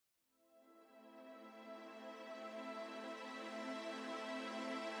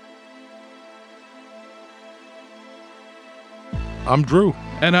I'm Drew.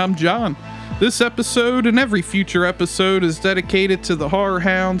 And I'm John. This episode and every future episode is dedicated to the horror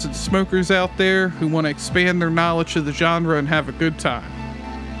hounds and smokers out there who want to expand their knowledge of the genre and have a good time.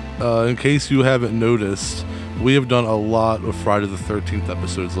 In case you haven't noticed, we have done a lot of Friday the 13th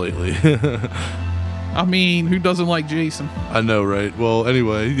episodes lately. I mean, who doesn't like Jason? I know, right? Well,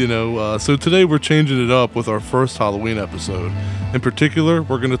 anyway, so today we're changing it up with our first Halloween episode. In particular,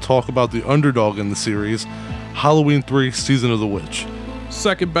 we're going to talk about the underdog in the series, Halloween 3 Season of the Witch.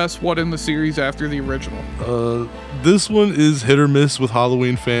 Second best one in the series after the original. This one is hit or miss with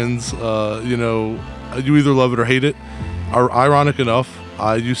Halloween fans. You either love it or hate it. Ironic enough,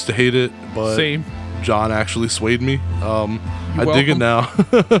 I used to hate it, but Same. John actually swayed me. I welcome. dig it now.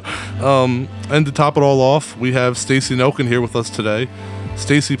 And to top it all off, we have Stacey Nelkin here with us today.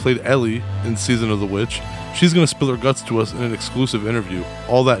 Stacey played Ellie in Season of the Witch. She's going to spill her guts to us in an exclusive interview.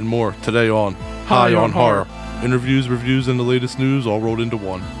 All that and more today on High on Horror. Interviews, reviews, and the latest news all rolled into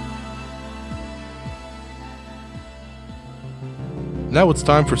one. Now it's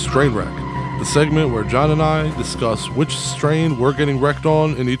time for Strain Wreck, the segment where John and I discuss which strain we're getting wrecked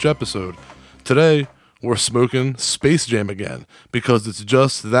on in each episode. Today, we're smoking Space Jam again, because it's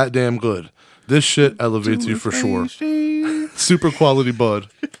just that damn good. This shit elevates you for sure. Super quality bud.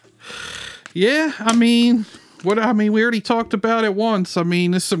 Yeah, we already talked about it once.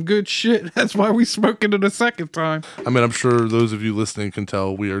 It's some good shit. That's why we smoking it a second time. I'm sure those of you listening can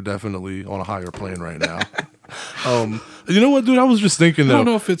tell we are definitely on a higher plane right now. You know what, dude? I was just thinking, though. I don't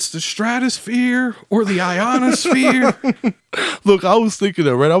know if it's the stratosphere or the ionosphere. Look, I was thinking,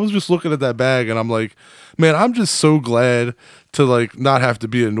 though, right? I was just looking at that bag, and I'm like, man, I'm just so glad to, not have to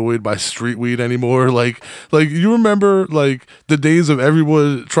be annoyed by street weed anymore. Like you remember, the days of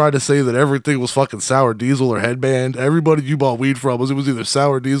everyone trying to say that everything was fucking Sour Diesel or Headband? Everybody you bought weed from it was either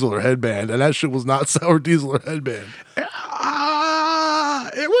Sour Diesel or Headband, and that shit was not Sour Diesel or Headband.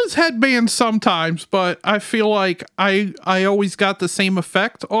 It was Headband sometimes, but I feel like I always got the same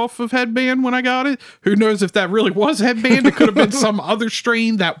effect off of Headband when I got it. Who knows if that really was Headband? It could have been some other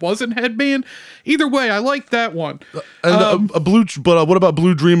strain that wasn't Headband. Either way, I like that one. And what about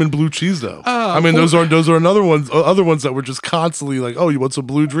Blue Dream and Blue Cheese though? Those are other ones that were just constantly like, oh, you want some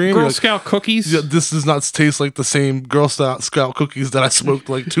Blue Dream? Girl Scout cookies. Yeah, this does not taste like the same Girl Scout cookies that I smoked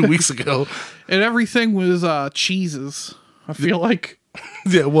 2 weeks ago. And everything was cheeses. I feel like.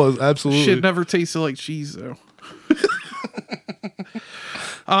 Yeah, it was absolutely. Shit never tasted like cheese though.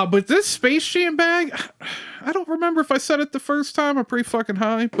 But this Space Jam bag, I don't remember if I said it the first time. I'm pretty fucking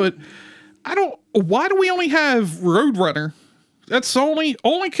high, but why do we only have Roadrunner? That's the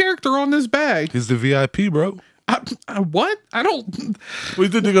only character on this bag. He's the VIP, bro. What? I don't. We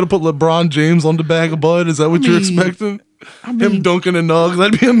think they're gonna put LeBron James on the bag of bud? Is that what you're expecting? Him dunking a nug?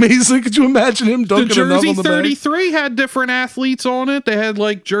 That'd be amazing. Could you imagine him dunking a nug on the bag? The Jersey 33 had different athletes on it. They had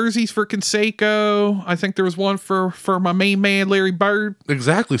jerseys for Canseco. I think there was one for my main man Larry Bird.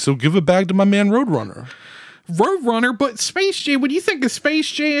 Exactly. So give a bag to my man Roadrunner. But Space Jam. When you think of Space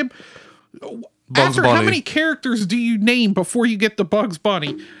Jam, Bugs Bunny. How many characters do you name before you get to Bugs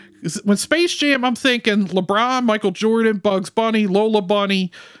Bunny? When Space Jam, I'm thinking LeBron, Michael Jordan, Bugs Bunny, Lola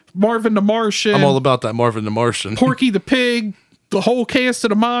Bunny, Marvin the Martian. I'm all about that Marvin the Martian. Porky the Pig, the whole cast of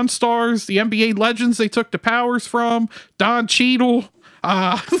the Monstars, the NBA legends they took the powers from, Don Cheadle.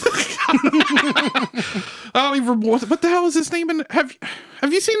 I don't even what the hell is his name? Have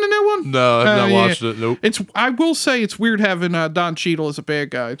you seen the new one? No, I've not watched it. Nope. I will say it's weird having Don Cheadle as a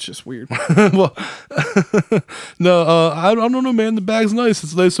bad guy. It's just weird. Well, no, I don't know, man. The bag's nice.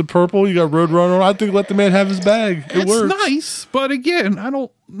 It's nice and purple. You got Roadrunner. I think let the man have his bag. It works. It's nice, but again, I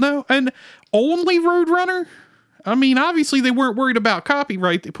don't know. And only Roadrunner. Obviously they weren't worried about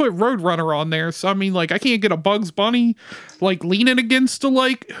copyright. They put Roadrunner on there. So, I can't get a Bugs Bunny, leaning against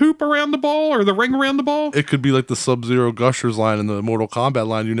the, hoop around the ball or the ring around the ball. It could be like the Sub-Zero Gushers line and the Mortal Kombat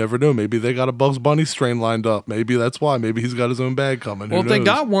line. You never know. Maybe they got a Bugs Bunny strain lined up. Maybe that's why. Maybe he's got his own bag coming. Well, if they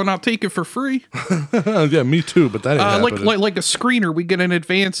got one, I'll take it for free. Yeah, me too, but that ain't happening. Like a screener, we get an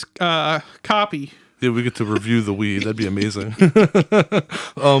advance copy. Yeah, we get to review the weed. That'd be amazing.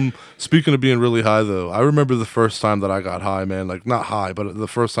 Speaking of being really high, though, I remember the first time that I got high, man. Not high, but the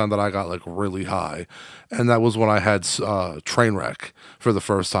first time that I got, really high. And that was when I had Trainwreck for the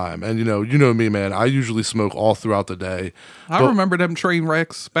first time. And, you know me, man. I usually smoke all throughout the day. I remember them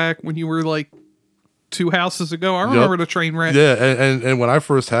Trainwrecks back when you were, 2 houses ago. I remember the train wreck. Yeah, and when I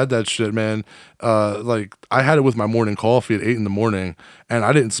first had that shit, man, I had it with my morning coffee at 8 a.m, and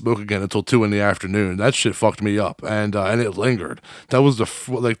I didn't smoke again until 2 p.m. That shit fucked me up, and it lingered. That was the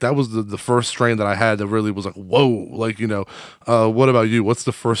first strain that I had that really was whoa. What about you? What's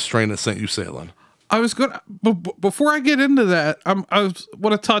the first strain that sent you sailing? I was gonna, before I get into that, I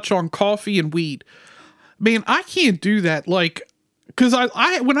want to touch on coffee and weed. Man, I can't do that. Like, because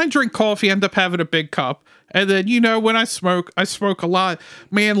I when I drink coffee, I end up having a big cup. And then, when I smoke a lot.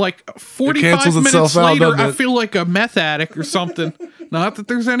 Man, like 45 minutes later, I feel like a meth addict or something. Not that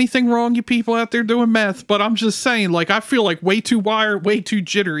there's anything wrong, you people out there doing meth, but I'm just saying, like, I feel like way too wired, way too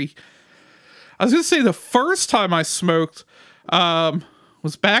jittery. I was going to say the first time I smoked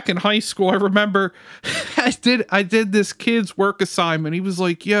was back in high school. I remember I did this kid's work assignment. He was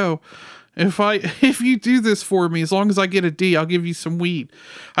like, yo, if you do this for me, as long as I get a D, I'll give you some weed.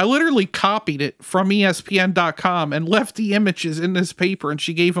 I literally copied it from ESPN.com and left the images in this paper, and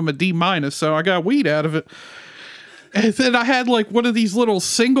she gave him a D-, so I got weed out of it. And then I had like one of these little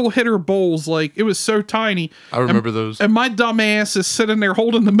single hitter bowls, like it was so tiny. I remember those. And my dumb ass is sitting there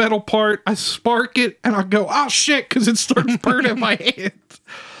holding the metal part. I spark it and I go, oh shit, because it starts burning my hand.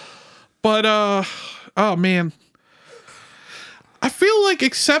 But oh man, I feel like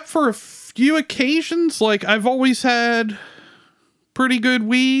except for a few occasions, like I've always had pretty good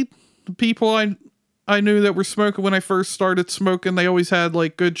weed. The people I knew that were smoking when I first started smoking, they always had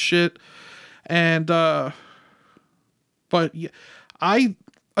like good shit. And but yeah,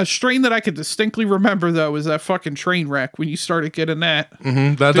 a strain that I could distinctly remember though is that fucking train wreck when you started getting that.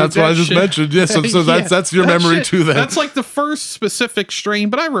 Mm-hmm. That's what I just mentioned. Yeah, so yeah, that's your memory shit, too. Then that's like the first specific strain,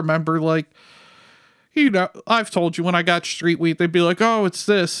 but I remember like. I've told you when I got street weed, they'd be like, oh, it's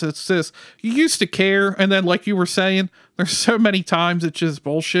this. You used to care. And then, like you were saying, there's so many times it's just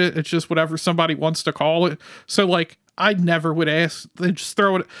bullshit. It's just whatever somebody wants to call it. So, like, I never would ask. They just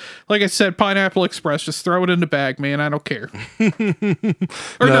throw it. Like I said, Pineapple Express, just throw it in the bag, man. I don't care.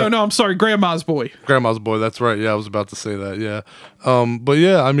 Or no, I'm sorry. Grandma's Boy. Grandma's Boy. That's right. Yeah, I was about to say that. Yeah. But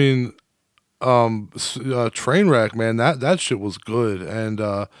yeah, I mean, Trainwreck, man, that shit was good.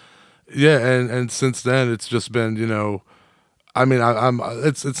 And, yeah, and since then it's just been, I mean,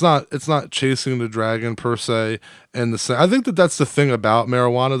 it's not chasing the dragon per se, and I think that's the thing about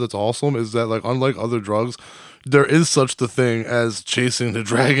marijuana that's awesome is that like unlike other drugs, there is such the thing as chasing the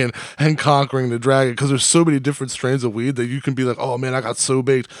dragon and conquering the dragon because there's so many different strains of weed that you can be like, oh man, I got so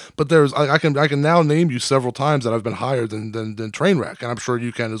baked. But there's I can now name you several times that I've been higher than Trainwreck, and I'm sure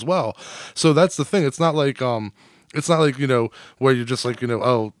you can as well. So that's the thing. It's not like where you're just like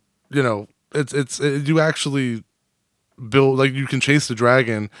oh. You actually build, like, you can chase the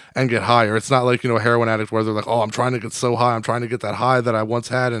dragon and get higher. It's not like, a heroin addict where they're like, oh, I'm trying to get so high. I'm trying to get that high that I once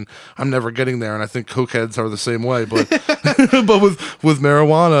had and I'm never getting there. And I think cokeheads are the same way. But but with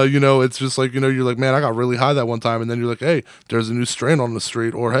marijuana, it's just like, you're like, man, I got really high that one time. And then you're like, hey, there's a new strain on the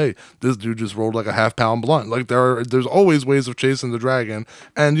street. Or, hey, this dude just rolled like a half-pound blunt. Like, there's always ways of chasing the dragon.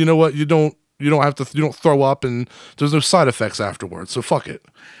 And you know what? You don't throw up and there's no side effects afterwards. So fuck it.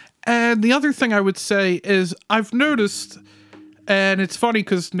 And the other thing I would say is I've noticed, and it's funny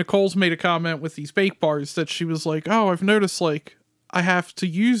because Nicole's made a comment with these bake bars that she was like, oh, I've noticed like I have to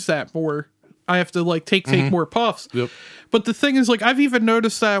use that more. I have to like take more puffs. Yep. But the thing is like I've even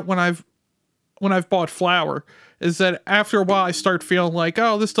noticed that when I've bought flour is that after a while I start feeling like,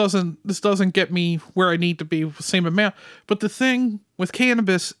 oh, this doesn't get me where I need to be the same amount. But the thing with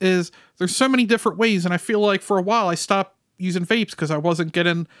cannabis is there's so many different ways, and I feel like for a while I stopped using vapes because I wasn't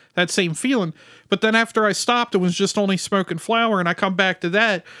getting that same feeling. But then after I stopped, it was just only smoking flower, and I come back to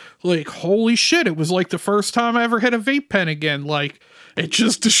that, like, holy shit, it was like the first time I ever hit a vape pen again. Like, it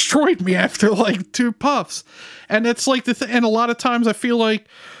just destroyed me after like 2 puffs. And it's like and a lot of times I feel like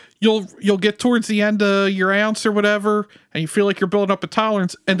you'll get towards the end of your ounce or whatever, and you feel like you're building up a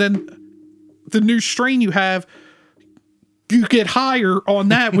tolerance, and then the new strain you have, you get higher on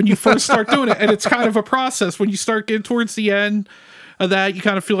that when you first start doing it. And it's kind of a process. When you start getting towards the end of that, you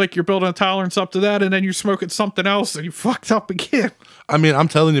kind of feel like you're building a tolerance up to that, and then you're smoking something else and you fucked up again. I mean, I'm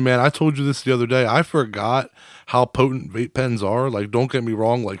telling you, man, I told you this the other day. I forgot how potent vape pens are. Like, don't get me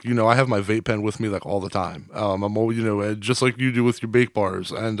wrong. Like, I have my vape pen with me like all the time. I'm always, just like you do with your bake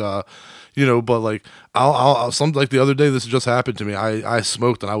bars. And, but like I'll some like the other day, this just happened to me. I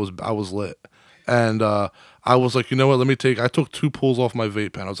smoked and I was lit. And, I was like, you know what, I took 2 pulls off my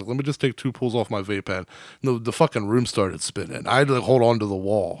vape pen. I was like, let me just take 2 pulls off my vape pen. The fucking room started spinning. I had to like hold on to the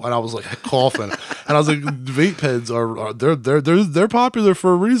wall, and I was like coughing. And I was like, vape pens they're popular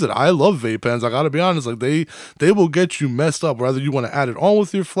for a reason. I love vape pens. I gotta be honest, like they will get you messed up, whether you want to add it on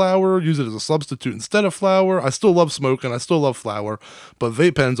with your flour, use it as a substitute instead of flour. I still love smoking, I still love flour, but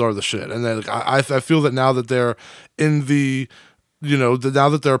vape pens are the shit. And then like, I feel that now that they're in the now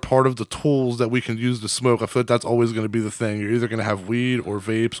that they're part of the tools that we can use to smoke, I feel like that's always going to be the thing. You're either going to have weed or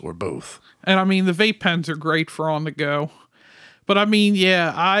vapes or both. And I mean, the vape pens are great for on the go. But I mean,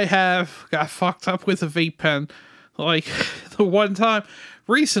 yeah, I have got fucked up with a vape pen. Like the one time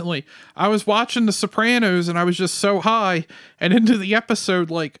recently, I was watching The Sopranos and I was just so high and into the episode,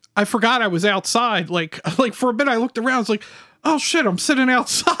 like I forgot I was outside. Like for a minute I looked around, I was like, oh shit, I'm sitting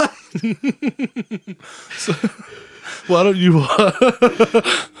outside. So, why don't you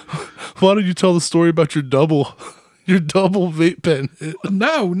why don't you tell the story about your double vape pen?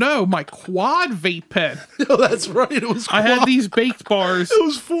 No, my quad vape pen. No, that's right. It was I had these baked bars. It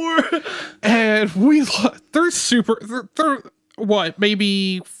was 4. And they're what,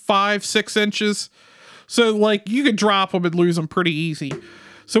 maybe 5-6 inches. So like you could drop them and lose them pretty easy.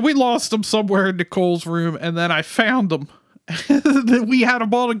 So we lost them somewhere in Nicole's room, and then I found them. And we had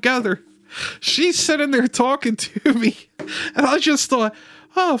them all together. She's sitting there talking to me, and I just thought,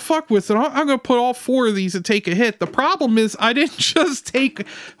 oh, fuck with it. I'm going to put all 4 of these and take a hit. The problem is I didn't just take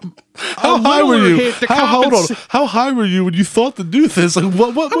How high were you? How high were you when you thought to do this? Like what?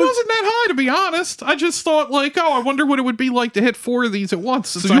 I wasn't that high, to be honest. I just thought like, oh, I wonder what it would be like to hit 4 of these at once.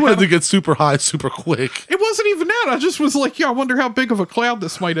 So you wanted to get super high, super quick. It wasn't even that. I just was like, yeah, I wonder how big of a cloud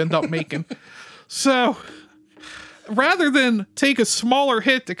this might end up making. So rather than take a smaller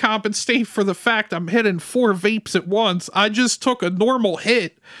hit to compensate for the fact I'm hitting 4 vapes at once, I just took a normal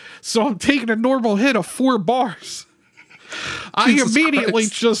hit. So I'm taking a normal hit of 4 bars. I immediately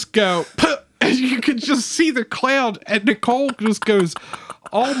just go, and you can just see the cloud, and Nicole just goes,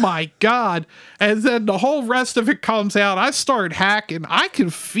 oh my God. And then the whole rest of it comes out. I start hacking. I can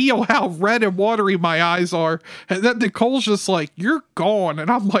feel how red and watery my eyes are. And then Nicole's just like, you're gone.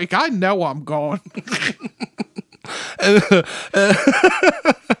 And I'm like, I know I'm gone.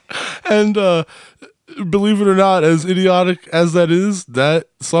 and believe it or not, as idiotic as that is, that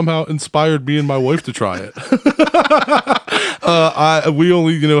somehow inspired me and my wife to try it. We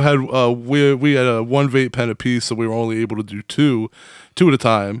only had we had a 1 vape pen apiece, so we were only able to do two at a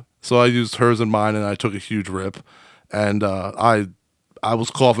time. So I used hers and mine, and I took a huge rip, and I was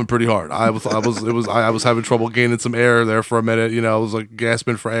coughing pretty hard. I was having trouble gaining some air there for a minute. I was like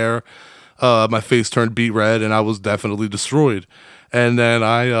gasping for air. My face turned beet red, and I was definitely destroyed. And then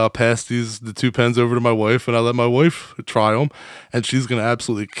I passed the 2 pens over to my wife, and I let my wife try them. And she's going to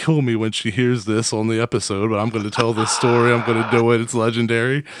absolutely kill me when she hears this on the episode, but I'm going to tell this story. I'm going to do it. It's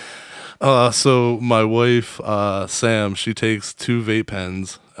legendary. So my wife, Sam, she takes 2 vape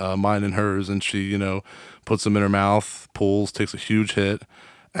pens, mine and hers, and she, puts them in her mouth, pulls, takes a huge hit,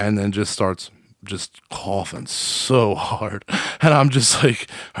 and then just starts coughing so hard. And I'm just like,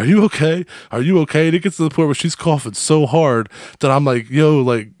 are you okay? Are you okay? And it gets to the point where she's coughing so hard that I'm like, yo,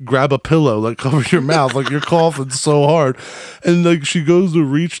 like grab a pillow, like cover your mouth, like you're coughing so hard. And like she goes to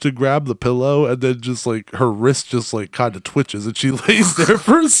reach to grab the pillow, and then just like her wrist just like kind of twitches, and she lays there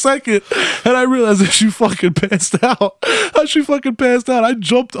for a second, and I realized that she fucking passed out. I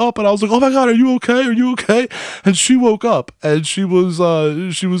jumped up and I was like, oh my God, are you okay? Are you okay? And she woke up, and she was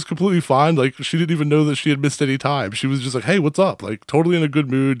completely fine. Like she didn't even know that she had missed any time. She was just like, hey, what's up? Like totally in a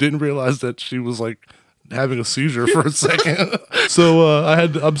good mood. Didn't realize that she was like having a seizure for a second. So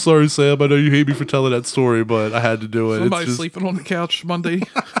I'm sorry, Sam. I know you hate me for telling that story, but I had to do it. Somebody sleeping on the couch Monday.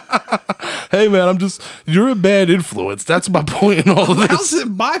 Hey man, you're a bad influence. That's my point in all of this. How's it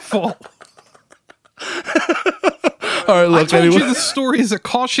my fault? All right, look, I told you the story is a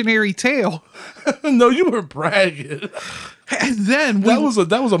cautionary tale. No, you were bragging. And then that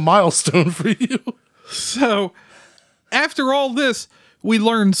was a milestone for you. So after all this, we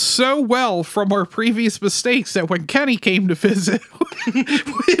learned so well from our previous mistakes that when Kenny came to visit,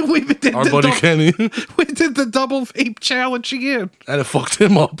 we did our buddy Kenny. We did the double vape challenge again. And it fucked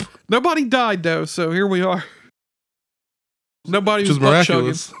him up. Nobody died though, so here we are. Nobody was butt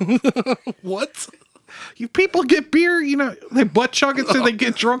miraculous. chugging. What? You people get beer, they butt chug it so they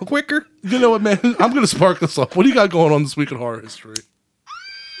get drunk quicker. You know what, man? I'm going to spark this up. What do you got going on this week in horror history?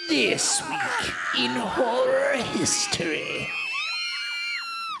 This week in horror history.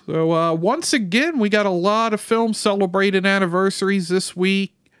 So once again, we got a lot of films celebrating anniversaries this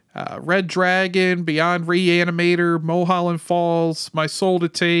week. Red Dragon, Beyond Reanimator, Mulholland Falls, My Soul to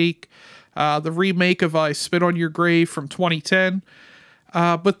Take, the remake of I Spit on Your Grave from 2010.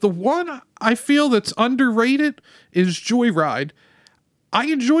 But the one I feel that's underrated is Joyride. I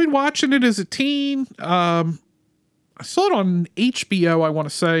enjoyed watching it as a teen. I saw it on HBO, I want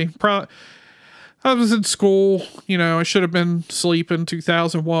to say. I was in school, I should have been sleeping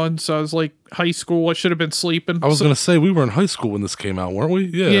 2001, so I was like high school, I should have been sleeping. I was going to say, we were in high school when this came out, weren't we?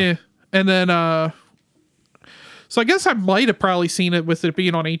 Yeah. Yeah. And then, so I guess I might have probably seen it with it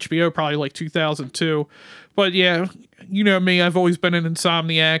being on HBO, probably like 2002. But yeah, you know me, I've always been an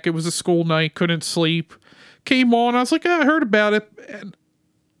insomniac. It was a school night, couldn't sleep. came on. I was like, I heard about it. And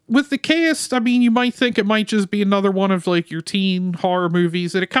with the cast, I mean, you might think it might just be another one of like your teen horror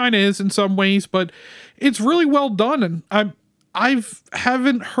movies, and it kind of is in some ways, but it's really well done. And I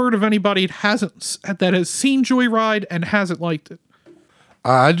haven't heard of anybody that has seen Joyride and hasn't liked it.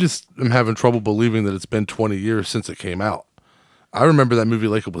 I just am having trouble believing that it's been 20 years since it came out. I remember that movie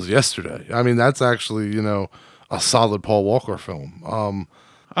like it was yesterday. I mean, that's actually, a solid Paul Walker film.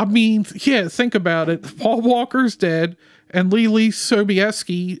 I mean, yeah, think about it. Paul Walker's dead, and Lily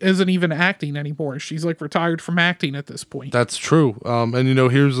Sobieski isn't even acting anymore. She's like retired from acting at this point. That's true. And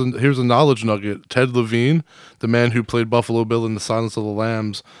here's a knowledge nugget. Ted Levine, the man who played Buffalo Bill in The Silence of the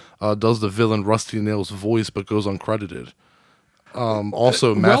Lambs, does the villain Rusty Nail's voice, but goes uncredited.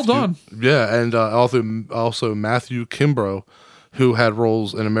 Also, Matthew, well done. Yeah, and also Matthew Kimbrough, who had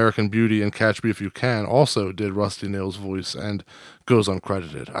roles in American Beauty and Catch Me If You Can, also did Rusty Nail's voice and goes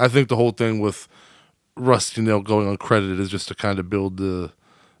uncredited. I think the whole thing with Rusty Nail going uncredited is just to kind of build the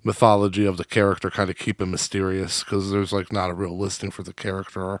mythology of the character, kind of keep him mysterious, because there's like not a real listing for the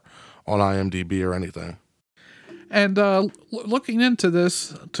character on IMDb or anything. And looking into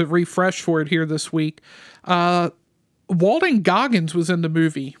this to refresh for it here this week, Walton Goggins was in the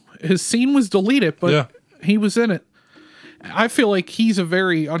movie. His scene was deleted, but he was in it. I feel like he's a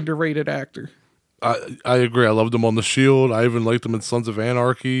very underrated actor. I agree. I loved him on The Shield. I even liked him in Sons of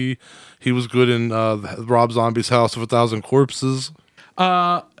Anarchy. He was good in Rob Zombie's House of a Thousand Corpses.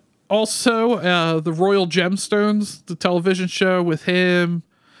 Also, the Royal Gemstones, the television show with him.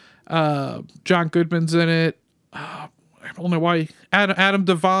 John Goodman's in it. I don't know why. Adam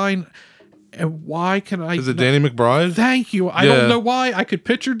Devine. And why can I... Is it Danny McBride? Thank you. I don't know why. I could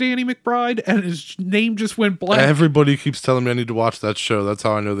picture Danny McBride, and his name just went blank. Everybody keeps telling me I need to watch that show. That's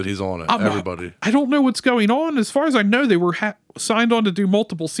how I know that he's on it. Everybody. I don't know what's going on. As far as I know, they were signed on to do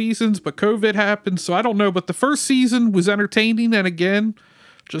multiple seasons, but COVID happened, so I don't know. But the first season was entertaining, and again,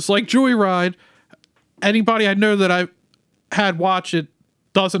 just like Joyride, anybody I know that I had watch it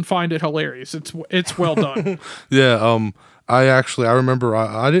doesn't find it hilarious. It's well done. Yeah, I remember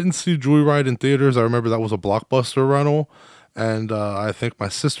I didn't see Joyride in theaters. I remember that was a Blockbuster rental, and I think my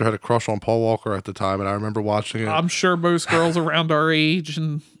sister had a crush on Paul Walker at the time, and I remember watching it. I'm sure most girls around our age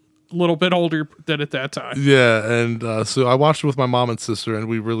and a little bit older did at that time. Yeah, and so I watched it with my mom and sister, and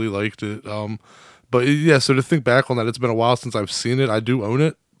we really liked it. But yeah, so to think back on that, it's been a while since I've seen it. I do own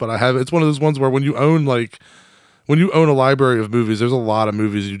it, but I have. It's one of those ones where when you own a library of movies, there's a lot of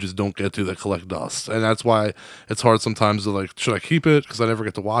movies you just don't get to that collect dust. And that's why it's hard sometimes to like, should I keep it? Because I never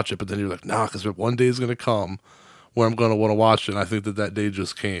get to watch it. But then you're like, nah, because one day is going to come where I'm going to want to watch it. And I think that day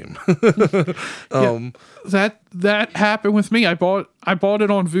just came. That happened with me. I bought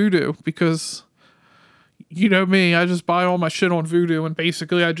it on Vudu because, you know me, I just buy all my shit on Vudu, and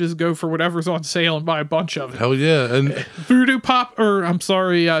basically I just go for whatever's on sale and buy a bunch of it. Hell yeah. And Joyride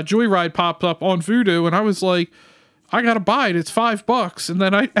popped up on Vudu, and I was like, I gotta buy it. It's $5. And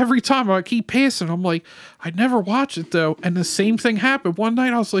then every time I keep passing, I'm like, I'd never watch it though. And the same thing happened. One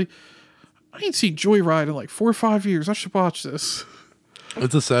night I was like, I ain't seen Joyride in like 4 or 5 years. I should watch this.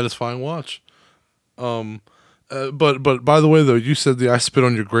 It's a satisfying watch. But by the way though, you said the I Spit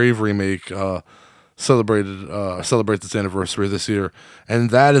on Your Grave remake celebrates its anniversary this year, and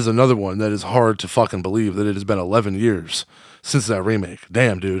that is another one that is hard to fucking believe that it has been 11 years since that remake.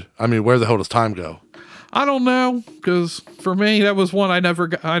 Damn, dude. I mean, where the hell does time go? I don't know, because for me that was one I never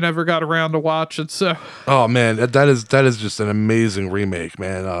got around to watch it. So, oh man, that is just an amazing remake,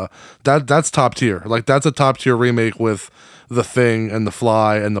 man. That's top tier. Like that's a top tier remake with The Thing and The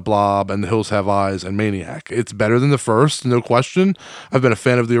Fly and The Blob and The Hills Have Eyes and Maniac. It's better than the first, no question. I've been a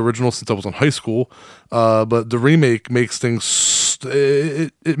fan of the original since I was in high school, but the remake makes things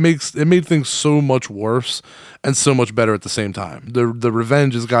it made things so much worse and so much better at the same time. The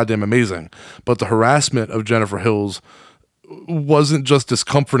revenge is goddamn amazing, but the harassment of Jennifer Hills wasn't just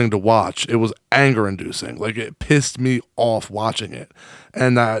discomforting to watch, it was anger inducing. Like it pissed me off watching it,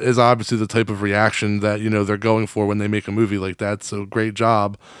 and that is obviously the type of reaction that they're going for when they make a movie like that. So great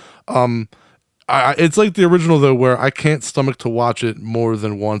job. It's like the original though, where I can't stomach to watch it more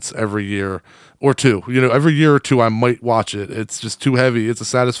than once every year or two. Every year or two I might watch it. It's just too heavy. It's a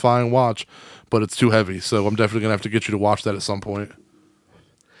satisfying watch, but it's too heavy. So I'm definitely gonna have to get you to watch that at some point.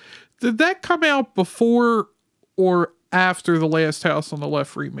 Did that come out before or after The Last House on the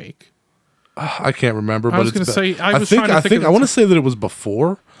Left remake? I can't remember, but I want to say that it was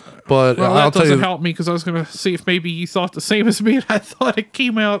before, but that doesn't help me because I was going to see if maybe you thought the same as me, and I thought it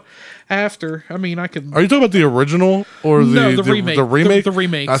came out after. I mean, I can. Are you talking about the original or the remake? The remake. The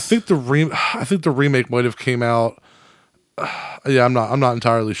remake. I think the remake might have came out Yeah, I'm not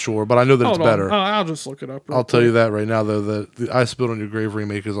entirely sure, but I know that it's Hold on. better. I'll just look it up. Real I'll tell you quick. that right now, though. The I Spit on Your Grave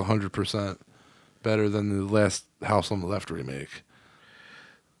remake is 100% better than the Last House on the Left remake.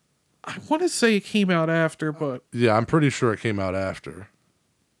 I want to say it came out after, but Yeah, I'm pretty sure it came out after.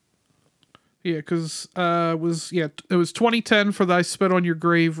 yeah, because it was 2010 for the I Spit on Your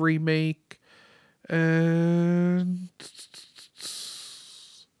Grave remake, and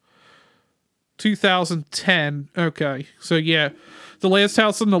 2010. Okay, so yeah, the Last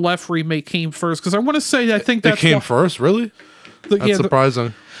House on the Left remake came first because I want to say I think It that's came first, really? That's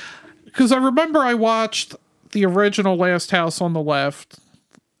surprising. because I remember I watched the original Last House on the Left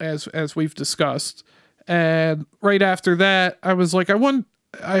as we've discussed, and right after that I was like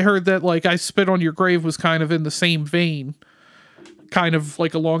I heard that like I Spit on Your Grave was kind of in the same vein, kind of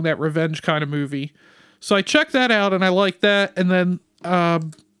like along that revenge kind of movie. So I checked that out and I liked that, and then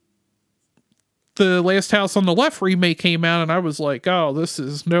the Last House on the Left remake came out and I was like, oh, this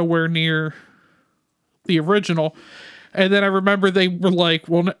is nowhere near the original. And then I remember they were like,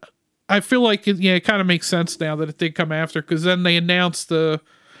 well, I feel like it kind of makes sense now that it did come after, because then they announced the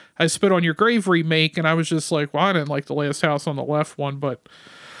I Spit on Your Grave remake, and I was just like, well, I didn't like the Last House on the Left one, but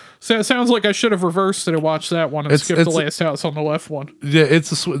so it sounds like I should have reversed it and watched that one and skipped the Last House on the Left one. Yeah,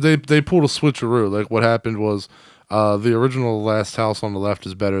 they pulled a switcheroo. Like what happened was, the original Last House on the Left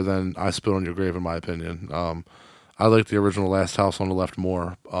is better than I Spit on Your Grave, in my opinion. I like the original Last House on the Left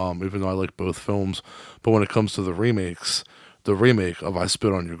more, even though I like both films. But when it comes to the remakes, the remake of I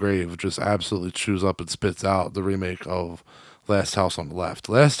Spit on Your Grave just absolutely chews up and spits out the remake of Last House on the Left.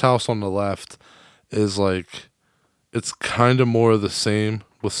 Last House on the Left is like, it's kind of more of the same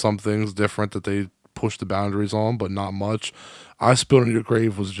with some things different that they push the boundaries on, but not much. I Spit on Your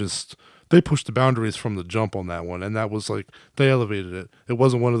Grave was just, they pushed the boundaries from the jump on that one, and that was like, they elevated it. It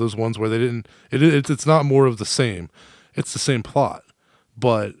wasn't one of those ones where they didn't, it's not more of the same. It's the same plot.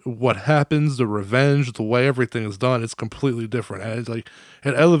 But what happens, the revenge, the way everything is done, it's completely different. And it's like,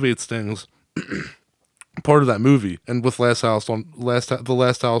 it elevates things. Part of that movie, and with the Last House on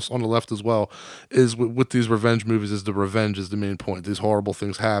the Left as well, is with these revenge movies, is the revenge is the main point. These horrible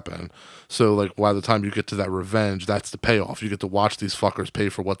things happen, so like by the time you get to that revenge, that's the payoff. You get to watch these fuckers pay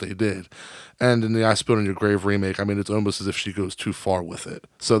for what they did. And in the I Spit on Your Grave remake, I mean, it's almost as if she goes too far with it.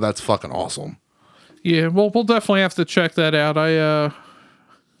 So that's fucking awesome. Yeah, well, we'll definitely have to check that out.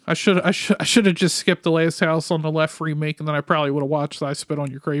 I should have just skipped the Last House on the Left remake, and then I probably would have watched the I Spit on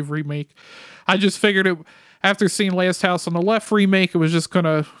Your Grave remake. I just figured it after seeing Last House on the Left remake, it was just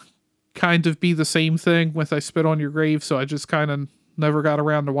gonna kind of be the same thing with I Spit on Your Grave, so I just kind of never got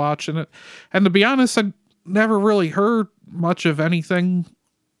around to watching it. And to be honest, I never really heard much of anything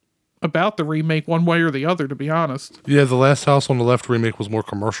about the remake one way or the other, to be honest. Yeah, the Last House on the Left remake was more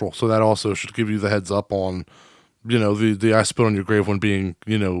commercial, so that also should give you the heads up on, the I Spit on Your Grave one being,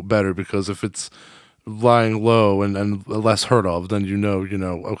 better, because if it's lying low and less heard of, then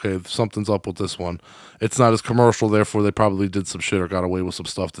okay, something's up with this one. It's not as commercial, therefore they probably did some shit or got away with some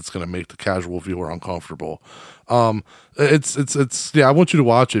stuff that's going to make the casual viewer uncomfortable. It's I want you to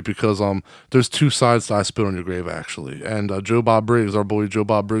watch it because there's two sides to I Spit on Your Grave, actually, and Joe Bob Briggs, our boy Joe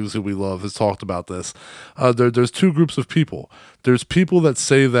Bob Briggs, who we love, has talked about this. There's two groups of people. There's people that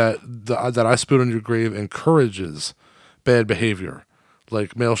say that that I Spit on Your Grave encourages bad behavior,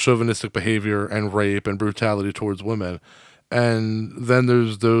 like male chauvinistic behavior and rape and brutality towards women. And then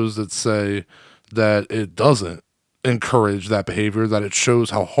there's those that say that it doesn't encourage that behavior, that it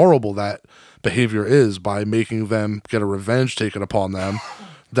shows how horrible that behavior is by making them get a revenge taken upon them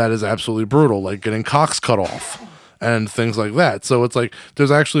that is absolutely brutal, like getting cocks cut off and things like that. So it's like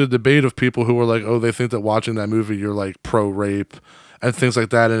there's actually a debate of people who are like, oh, they think that watching that movie you're like pro-rape and things like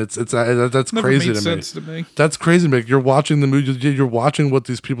that, and that's Never crazy made to sense to me. That's crazy to me. You're watching the movie, you're watching what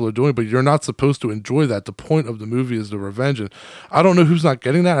these people are doing, but you're not supposed to enjoy that. The point of the movie is the revenge, and I don't know who's not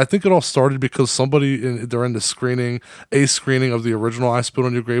getting that. I think it all started because somebody during the screening of the original I Spit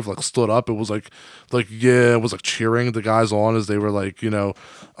on Your Grave like stood up. It was like it was like cheering the guys on as they were like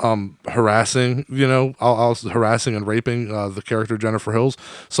harassing harassing and raping the character Jennifer Hills.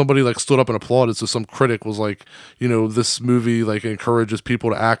 Somebody like stood up and applauded. So some critic was like, this movie like encourages people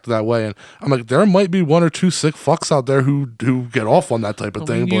to act that way, and I'm like, there might be one or two sick fucks out there who get off on that type of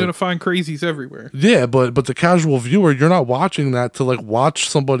thing. You're gonna find crazies everywhere. Yeah, but the casual viewer, you're not watching that to like watch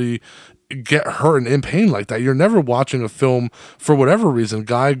somebody get hurt and in pain like that. You're never watching a film for whatever reason,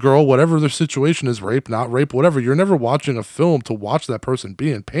 guy, girl, whatever their situation is, rape, not rape, whatever. You're never watching a film to watch that person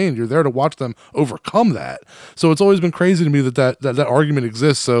be in pain. You're there to watch them overcome that. So it's always been crazy to me that argument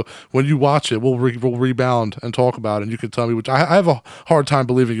exists. So when you watch it, we'll rebound and talk about it, and you can tell me, which I have a hard time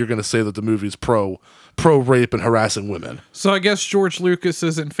believing you're going to say that the movie is pro pro-rape and harassing women. So I guess George Lucas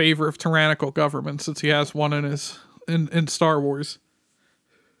is in favor of tyrannical government since he has one in his in Star Wars.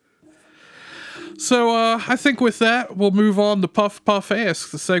 So I think with that, we'll move on to Puff Puff Ask,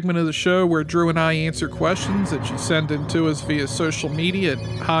 the segment of the show where Drew and I answer questions that you send in to us via social media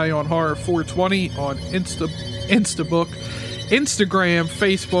at High on Horror 420 on Instabook, Instagram,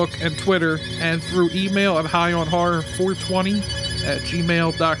 Facebook, and Twitter, and through email at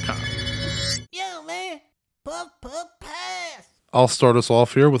highonhorror420@gmail.com. Yo, man. Puff, puff, pass. I'll start us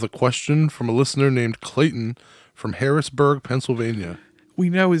off here with a question from a listener named Clayton from Harrisburg, Pennsylvania. We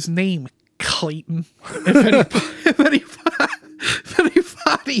know his name, Clayton. If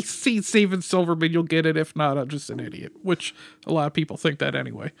anybody sees Steven Silverman, you'll get it. If not, I'm just an idiot, which a lot of people think that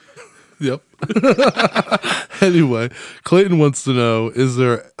anyway. Yep. Anyway, Clayton wants to know, is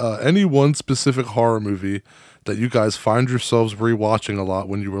there any one specific horror movie that you guys find yourselves rewatching a lot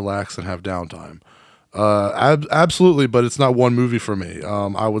when you relax and have downtime? Absolutely, but it's not one movie for me.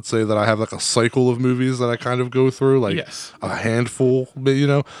 I would say that I have like a cycle of movies that I kind of go through, like Yes. a handful,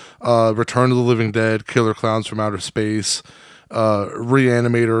 Return of the Living Dead, Killer Clowns from Outer Space,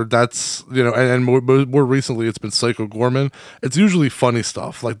 Reanimator. That's, and more recently it's been Psycho Gorman. It's usually funny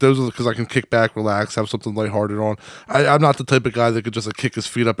stuff. Like those are because I can kick back, relax, have something lighthearted on. I'm not the type of guy that could just like kick his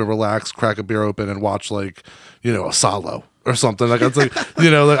feet up and relax, crack a beer open and watch a Salo or something. Like it's like,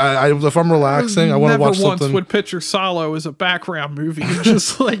 if I'm relaxing, I want to watch Never once something. would picture Salo as a background movie. You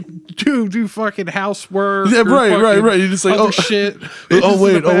just like do fucking housework. Yeah, or right. fucking You just like, other shit. oh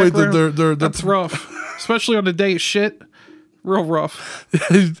wait, Background. they're That's rough, especially on the day of shit. Real rough.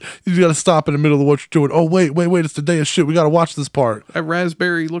 you got to stop in the middle of what you're doing. Oh wait, it's the day of shit. We got to watch this part. That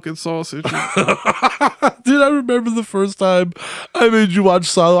raspberry looking sausage. Dude, I remember the first time I made you watch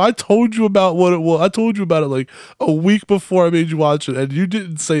Silo. I told you about what it was. I told you about it like a week before I made you watch it, and you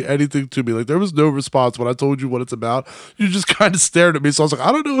didn't say anything to me. Like there was no response when I told you what it's about. You just kind of stared at me. So I was like,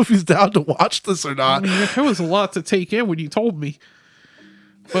 I don't know if he's down to watch this or not. I mean, it was a lot to take in when you told me.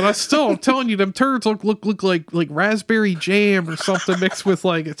 But I'm telling you, them turds look like raspberry jam or something mixed with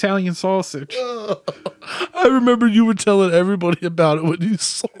like Italian sausage. I remember you were telling everybody about it when you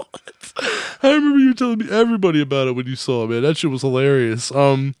saw it. I remember you telling me everybody about it when you saw it, man. That shit was hilarious.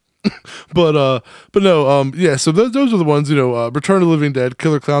 So those are the ones, Return of the Living Dead,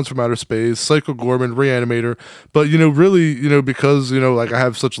 Killer Clowns from Outer Space, Psycho Gorman, Reanimator. But, really, because, I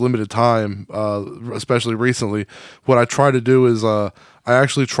have such limited time, especially recently, what I try to do is, I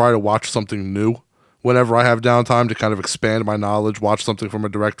actually try to watch something new whenever I have downtime to kind of expand my knowledge, watch something from a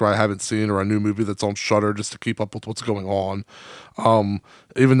director I haven't seen or a new movie that's on Shudder just to keep up with what's going on.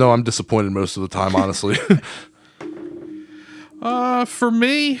 Even though I'm disappointed most of the time, honestly. For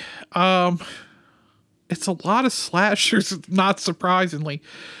me, it's a lot of slashers, not surprisingly.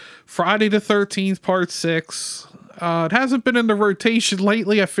 Friday the 13th, Part 6. It hasn't been in the rotation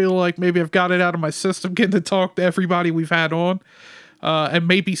lately. I feel like maybe I've got it out of my system getting to talk to everybody we've had on. And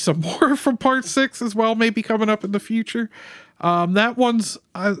maybe some more from Part 6 as well, maybe coming up in the future. That one's,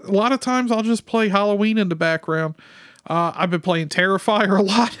 a lot of times I'll just play Halloween in the background. I've been playing Terrifier a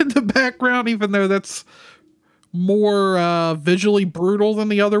lot in the background, even though that's more visually brutal than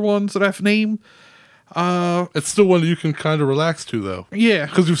the other ones that I've named. It's still one that you can kind of relax to, though. Yeah.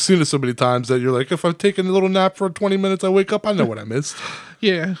 Because you've seen it so many times that you're like, if I've taken a little nap for 20 minutes, I wake up, I know what I missed.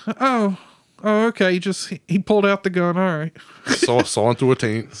 Yeah. Oh, okay. He pulled out the gun. All right. Saw him through a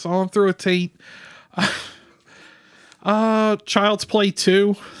taint. Saw him through a taint. Child's Play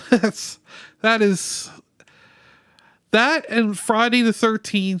 2. That and Friday the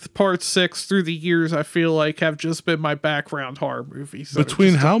 13th, Part 6 through the years, I feel like have just been my background horror movies.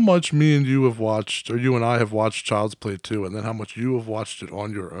 Between how much me and you have watched, or you and I have watched Child's Play 2, and then how much you have watched it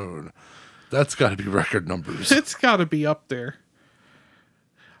on your own, that's got to be record numbers. It's got to be up there.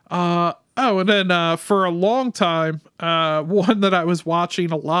 And then for a long time, one that I was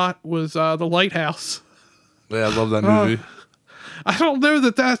watching a lot was The Lighthouse. Yeah, I love that movie. I don't know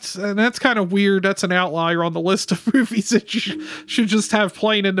that's kind of weird. That's an outlier on the list of movies that you should just have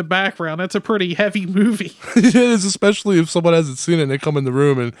playing in the background. That's a pretty heavy movie. It is, especially if someone hasn't seen it and they come in the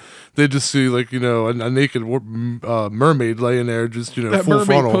room and they just see a naked mermaid laying there, just that full mermaid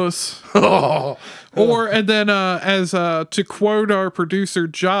frontal. puss. And then as to quote our producer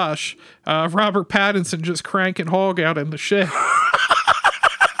Josh, Robert Pattinson just cranking hog out in the shed.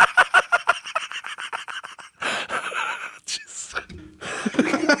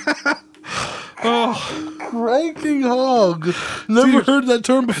 Cranking hog. Never heard that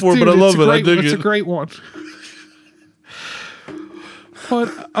term before, Dude, but I love it. I dig it. It's a great one. But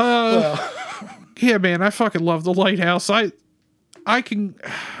yeah, man, I fucking love The Lighthouse. I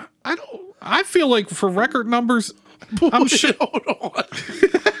I feel like for record numbers, I'm sure. Hold on.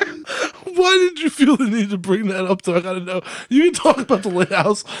 Why did you feel the need to bring that up? I gotta know. You can talk about the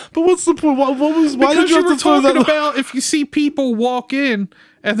lighthouse, but what's the point? What was? Why Because did you you have were to throw that? talking about if you see people walk in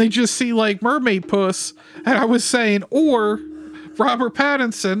and they just see like mermaid puss, and I was saying, or Robert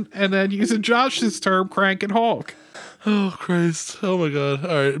Pattinson, and then using Josh's term, crank and Hulk. Oh Christ! Oh my God!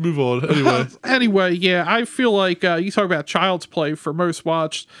 All right, move on. Anyway, Anyway, yeah, I feel like you talk about Child's Play for most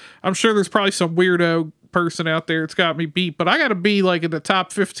watched. I'm sure there's probably some weirdo person out there that's got me beat, but I got to be like in the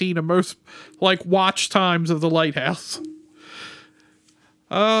top 15 of most like watch times of The Lighthouse.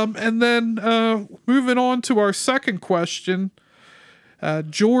 And then moving on to our second question.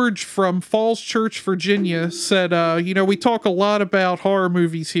 George from Falls Church, Virginia said, we talk a lot about horror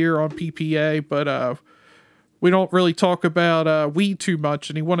movies here on PPA, but we don't really talk about weed too much.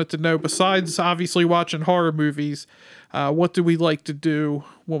 And he wanted to know, besides obviously watching horror movies, what do we like to do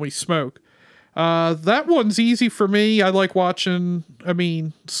when we smoke? That one's easy for me. I like watching,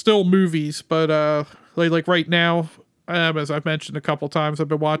 still movies, but like right now, as I've mentioned a couple times, I've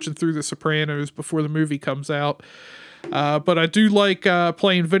been watching through The Sopranos before the movie comes out. But I do like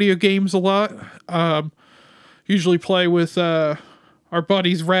playing video games a lot. Usually play with our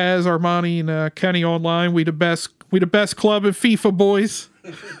buddies Raz, Armani, and Kenny online. We the best club in FIFA, boys.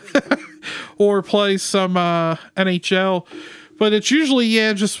 Or play some NHL. But it's usually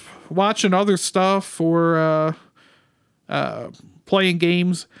just watching other stuff or playing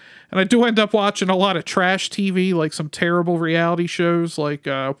games. And I do end up watching a lot of trash TV, like some terrible reality shows like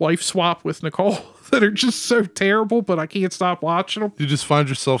Wife Swap with Nicole that are just so terrible, but I can't stop watching them. you just find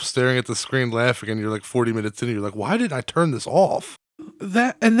yourself staring at the screen laughing, and you're like 40 minutes in, and you're like, "Why didn't I turn this off?"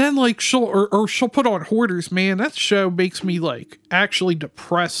 That, and then like she'll put on Hoarders. Man, that show makes me like actually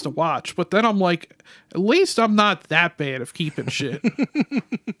depressed to watch. But then I'm like, at least I'm not that bad of keeping shit.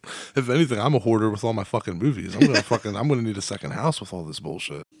 If anything, I'm a hoarder with all my fucking movies. I'm gonna need a second house with all this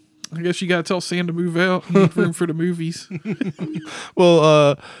bullshit. I guess you gotta tell Sam to move out. You need room for the movies.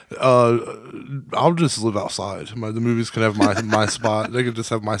 Well, I'll just live outside. The movies can have my spot. They can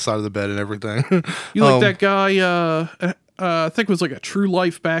just have my side of the bed and everything. You like that guy? I think it was like a True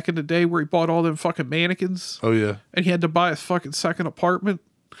Life back in the day where he bought all them fucking mannequins. Oh yeah, And he had to buy a fucking second apartment.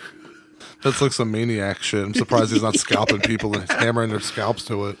 that's like some maniac shit. I'm surprised he's not scalping people and hammering their scalps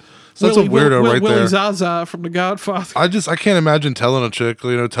to it. So that's a weirdo right Willie there. Zaza from The Godfather. I can't imagine telling a chick,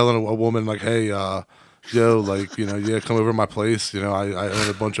 telling a woman like, hey, yo, like, come over to my place. I own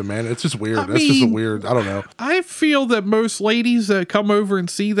a bunch of man. It's just weird. That's just a weird, I don't know. I feel that most ladies that come over and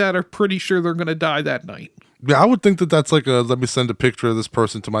see that are pretty sure they're going to die that night. Yeah, I would think that that's like let me send a picture of this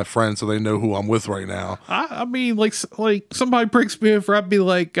person to my friend so they know who I'm with right now. I mean, like somebody brings me over, I'd be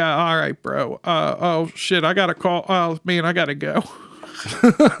like, all right, bro. Oh shit, I got to call. Oh man, I got to go.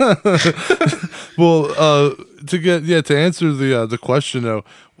 Well, to answer the question though,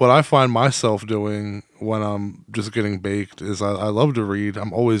 what I find myself doing when I'm just getting baked is I love to read.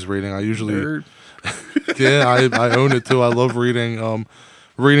 I'm always reading. I usually, yeah, I own it too. I love reading.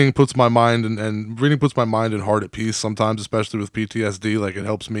 Reading puts my mind and heart at peace sometimes, especially with PTSD. Like, it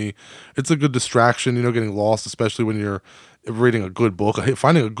helps me. It's a good distraction, getting lost, especially when you're reading a good book.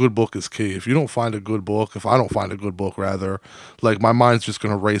 Finding a good book is key. If I don't find a good book, rather, like, my mind's just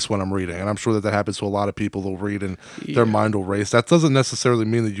going to race when I'm reading. And I'm sure that happens to a lot of people. They'll read and their mind will race. That doesn't necessarily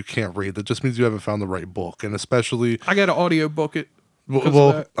mean that you can't read. That just means you haven't found the right book. And especially, I got to audiobook it.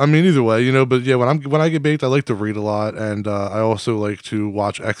 Well, I mean, either way, but yeah, when I get baked, I like to read a lot, and I also like to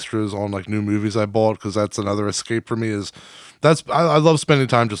watch extras on like new movies I bought, because that's another escape for me. I love spending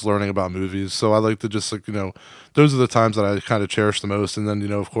time just learning about movies, so I like to just like those are the times that I kind of cherish the most, and then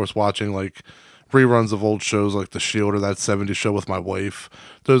of course watching like reruns of old shows like The Shield or that '70s show with my wife.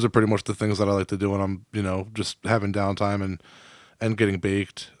 Those are pretty much the things that I like to do when I'm just having downtime and getting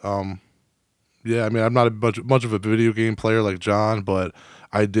baked. Yeah, I mean, I'm not much of a video game player like John, but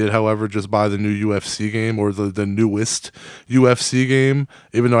I did, however, just buy the new UFC game, or the newest UFC game,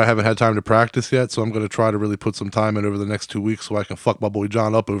 even though I haven't had time to practice yet. So I'm going to try to really put some time in over the next 2 weeks so I can fuck my boy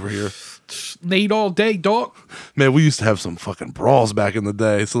John up over here. Nate all day, dog. Man, we used to have some fucking brawls back in the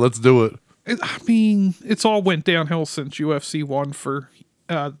day, so let's do it. I mean, it's all went downhill since UFC 1 for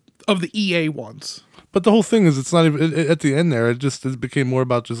of the EA ones. But the whole thing is, it's not even at the end there. It became more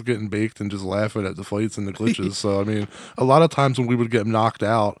about just getting baked and just laughing at the fights and the glitches. So I mean, a lot of times when we would get knocked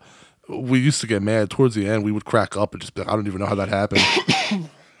out, we used to get mad. Towards the end, we would crack up and just be like, I don't even know how that happened.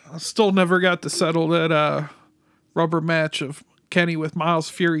 I still never got to settle that rubber match of Kenny with Miles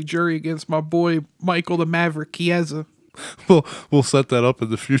Fury Jury against my boy Michael the Maverick Chiesa. We'll set that up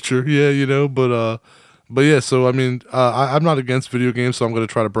in the future. Yeah, but But yeah, so I mean, I'm not against video games, so I'm going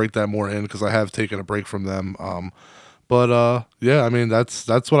to try to break that more in because I have taken a break from them. But yeah, I mean, that's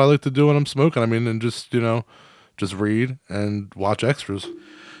what I like to do when I'm smoking. I mean, and just just read and watch extras.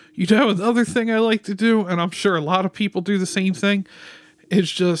 Another thing I like to do, and I'm sure a lot of people do the same thing, is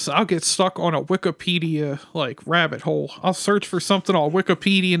just I'll get stuck on a Wikipedia like rabbit hole. I'll search for something on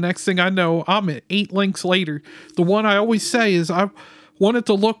Wikipedia. Next thing I know, I'm at 8 links later. The one I always say is I wanted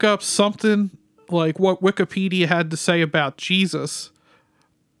to look up something like what Wikipedia had to say about Jesus.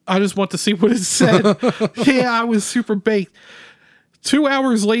 I just want to see what it said. Yeah, I was super baked. 2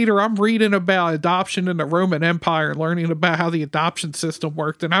 hours later, I'm reading about adoption in the Roman Empire and learning about how the adoption system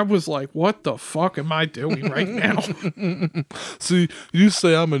worked. And I was like, what the fuck am I doing right now? See, you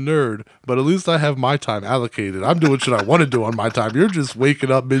say I'm a nerd, but at least I have my time allocated. I'm doing shit I want to do on my time. You're just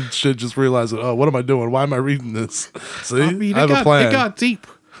waking up mid shit, just realizing, oh, what am I doing? Why am I reading this? See, I mean, I have a plan. It got deep.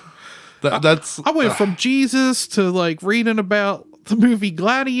 That's I went from Jesus to like reading about the movie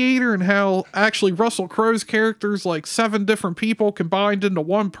Gladiator and how actually Russell Crowe's character's like 7 different people combined into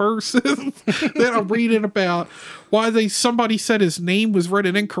one person. Then I'm reading about why somebody said his name was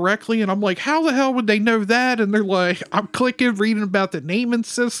written incorrectly, and I'm like, how the hell would they know that? And they're like, I'm clicking, reading about the naming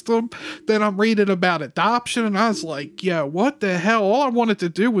system. Then I'm reading about adoption, and I was like, yeah, what the hell? All I wanted to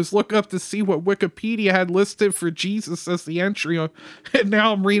do was look up to see what Wikipedia had listed for Jesus as the entry, and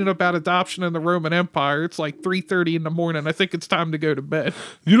now I'm reading about adoption in the Roman Empire. It's like 3:30 in the morning. I think it's time to go to bed.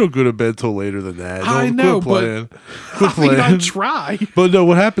 You don't go to bed till later than that. I know, quit but playing. I try. But no,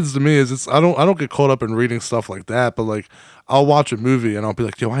 what happens to me is I don't get caught up in reading stuff like that. But like, I'll watch a movie and I'll be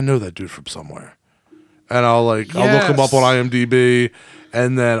like, yo, I know that dude from somewhere, and I'll look him up on IMDb,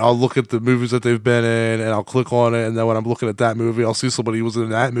 and then I'll look at the movies that they've been in, and I'll click on it, and then when I'm looking at that movie, I'll see somebody who was in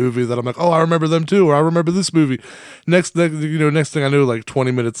that movie that I'm like, oh, I remember them too, or I remember this movie. Next thing I know, like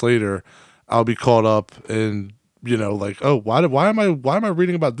 20 minutes later, I'll be caught up in. Like, oh, why am I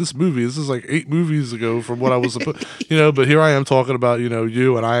reading about this movie? This is like 8 movies ago from what I was supposed, but here I am talking about,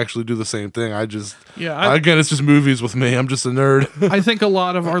 you, and I actually do the same thing. Again, it's just movies with me. I'm just a nerd. I think a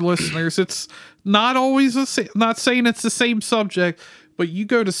lot of our listeners, it's not always not saying it's the same subject, but you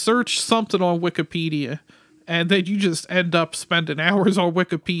go to search something on Wikipedia and then you just end up spending hours on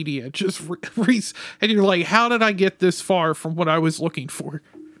Wikipedia, just and you're like, how did I get this far from what I was looking for?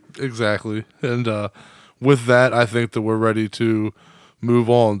 Exactly. And, with that, I think that we're ready to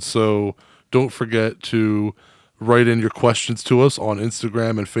move on. So don't forget to write in your questions to us on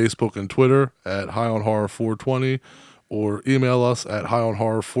Instagram and Facebook and Twitter at highonhorror420 or email us at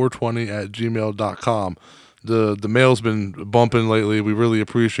highonhorror420@gmail.com. The mail's been bumping lately. We really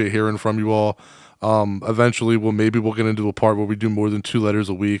appreciate hearing from you all. Eventually, we'll get into a part where we do more than 2 letters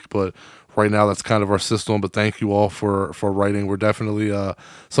a week, but right now that's kind of our system. But thank you all for writing. We're definitely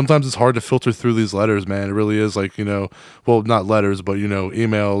sometimes it's hard to filter through these letters, man. It really is, like, well, not letters, but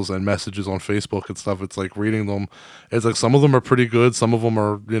emails and messages on Facebook and stuff. It's like reading them, it's like some of them are pretty good, some of them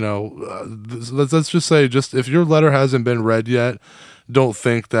are let's just say, just if your letter hasn't been read yet, don't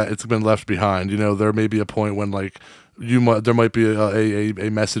think that it's been left behind. There may be a point when, like, there might be a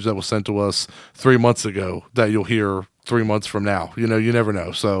message that was sent to us 3 months ago that you'll hear 3 months from now. You never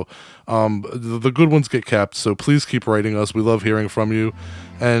know. So the good ones get kept. So please keep writing us. We love hearing from you.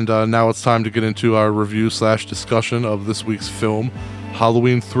 And now it's time to get into our review/discussion of this week's film,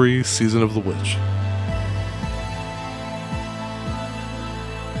 Halloween 3: Season of the Witch.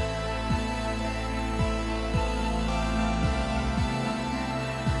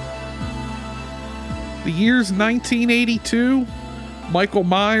 The year's 1982. Michael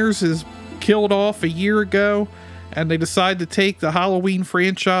Myers is killed off a year ago, and they decide to take the Halloween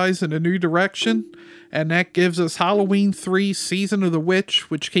franchise in a new direction, and that gives us Halloween 3: Season of the Witch,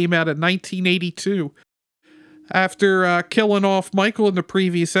 which came out in 1982. After killing off Michael in the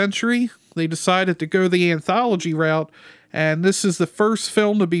previous entry, they decided to go the anthology route, and this is the first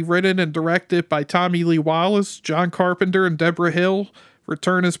film to be written and directed by Tommy Lee Wallace. John Carpenter and Deborah Hill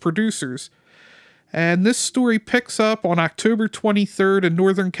return as producers. And this story picks up on October 23rd in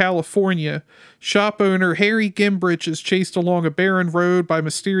Northern California. Shop owner Harry Gimbridge is chased along a barren road by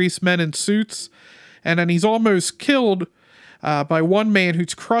mysterious men in suits, and then he's almost killed by one man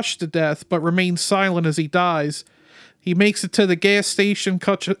who's crushed to death but remains silent as he dies. He makes it to the gas station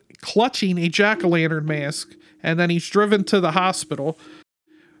clutching a jack-o'-lantern mask, and then he's driven to the hospital,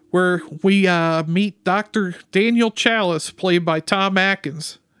 where we meet Dr. Daniel Chalice, played by Tom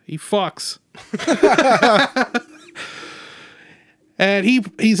Atkins. He fucks. And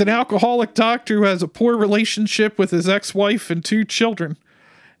he's an alcoholic doctor who has a poor relationship with his ex-wife and 2 children.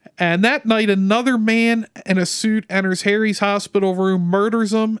 And that night, another man in a suit enters Harry's hospital room,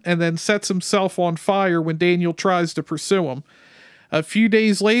 murders him, and then sets himself on fire when Daniel tries to pursue him. A few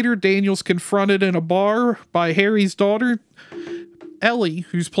days later, Daniel's confronted in a bar by Harry's daughter, Ellie,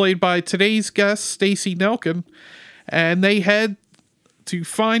 who's played by today's guest, Stacey Nelkin, and they head to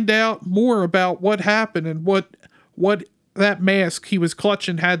find out more about what happened and what that mask he was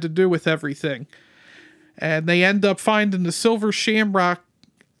clutching had to do with everything. And they end up finding the Silver Shamrock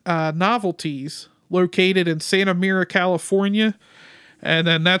novelties located in Santa Mira, California, and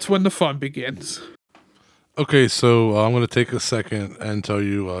then that's when the fun begins. Okay, so I'm going to take a second and tell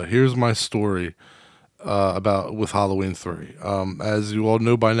you, here's my story about with Halloween 3. As you all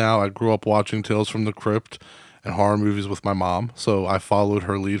know by now, I grew up watching Tales from the Crypt and horror movies with my mom, so I followed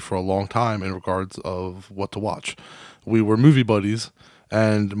her lead for a long time in regards of what to watch. We were movie buddies,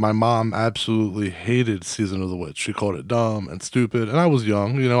 and my mom absolutely hated Season of the Witch. She called it dumb and stupid, and I was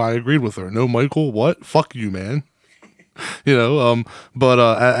young. I agreed with her. No, Michael, what? Fuck you, man. But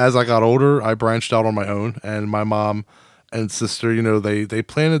as I got older, I branched out on my own, and my mom and sister, they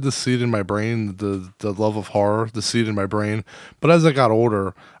planted the seed in my brain, the love of horror, the seed in my brain. But as I got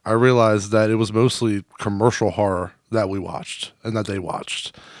older, I realized that it was mostly commercial horror that we watched and that they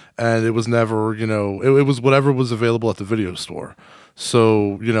watched. And it was never, it was whatever was available at the video store.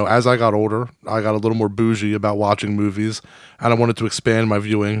 So, as I got older, I got a little more bougie about watching movies, and I wanted to expand my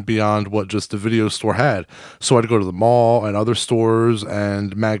viewing beyond what just the video store had. So I'd go to the mall and other stores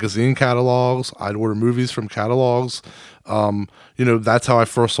and magazine catalogs. I'd order movies from catalogs. That's how I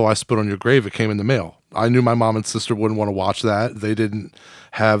first saw I Spit on Your Grave. It came in the mail. I knew my mom and sister wouldn't want to watch that. They didn't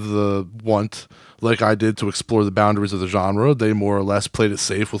have the want like I did to explore the boundaries of the genre. They more or less played it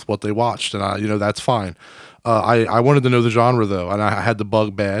safe with what they watched, and that's fine. I wanted to know the genre though, and I had the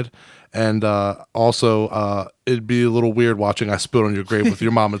bug bad. And also, it'd be a little weird watching I Spit on Your Grave with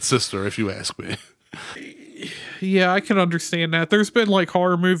your mom and sister, if you ask me. Yeah, I can understand that. There's been like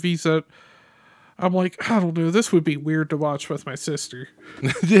horror movies that I'm like, I don't know, this would be weird to watch with my sister.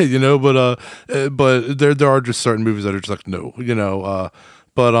 Yeah, but there are just certain movies that are just like no,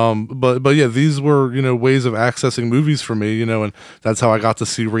 but yeah, these were ways of accessing movies for me, and that's how I got to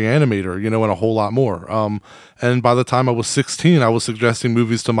see Reanimator, and a whole lot more. And by the time I was 16, I was suggesting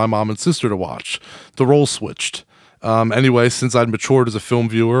movies to my mom and sister to watch. The roles switched. Anyway, since I'd matured as a film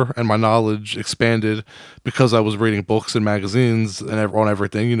viewer and my knowledge expanded because I was reading books and magazines and on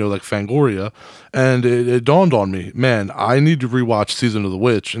everything, like Fangoria, and it dawned on me, man, I need to rewatch Season of the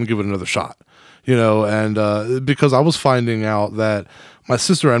Witch and give it another shot, and because I was finding out that my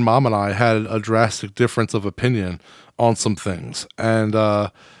sister and mom and I had a drastic difference of opinion on some things, and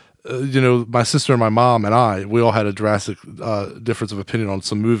my sister and my mom and we all had a drastic difference of opinion on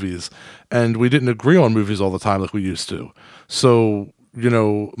some movies, and we didn't agree on movies all the time like we used to. So,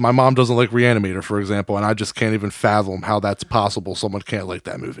 my mom doesn't like Reanimator, for example, and I just can't even fathom how that's possible. Someone can't like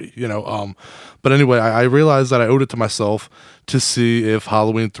that movie, But anyway, I realized that I owed it to myself to see if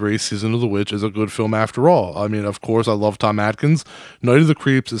Halloween 3 Season of the Witch is a good film after all. I mean, of course, I love Tom Atkins. Night of the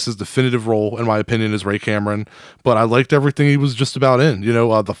Creeps is his definitive role, in my opinion, is Ray Cameron. But I liked everything he was just about in.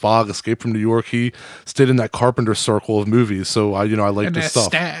 The Fog, Escape from New York. He stayed in that Carpenter circle of movies. So, I liked his stuff.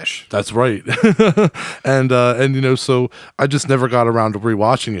 Stash. That's right. and so I just never got around to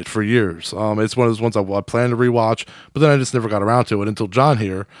rewatching it for years. It's one of those ones I planned to rewatch, but then I just never got around to it until John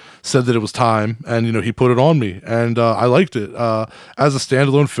here said that it was time, and he put it on me, and I liked it. As a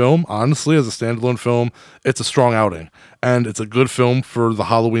standalone film, honestly, it's a strong outing, and it's a good film for the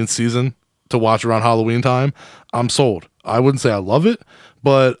Halloween season to watch around Halloween time. I'm sold. I wouldn't say I love it,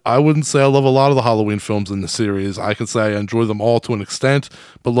 but I wouldn't say I love a lot of the Halloween films in the series. I can say I enjoy them all to an extent,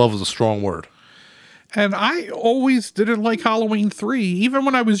 but love is a strong word. And I always didn't like Halloween 3. Even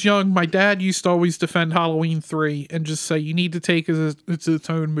when I was young, my dad used to always defend Halloween 3 and just say, you need to take it as its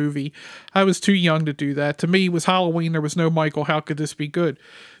own movie. I was too young to do that. To me, it was Halloween. There was no Michael. How could this be good?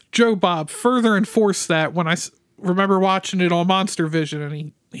 Joe Bob further enforced that when I remember watching it on Monster Vision,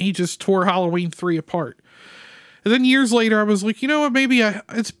 and he just tore Halloween 3 apart. And then years later, I was like, you know what, maybe I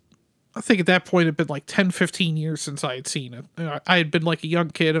think at that point it had been like 10, 15 years since I had seen it. I had been like a young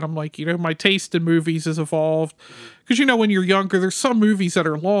kid, and I'm like, my taste in movies has evolved. Because, when you're younger, there's some movies that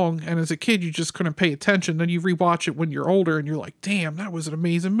are long, and as a kid, you just couldn't pay attention. Then you rewatch it when you're older, and you're like, damn, that was an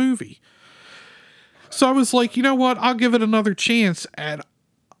amazing movie. So I was like, you know what? I'll give it another chance. And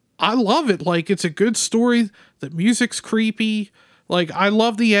I love it. Like, it's a good story. The music's creepy. Like, I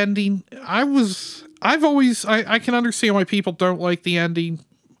love the ending. I can understand why people don't like the ending.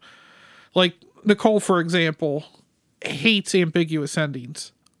 Like, Nicole, for example, hates ambiguous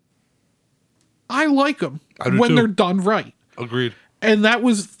endings. I like them when they're done right. Agreed. And that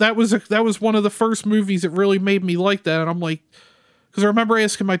was one of the first movies that really made me like that. And I'm like, because I remember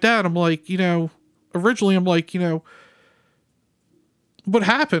asking my dad, I'm like, originally I'm like, what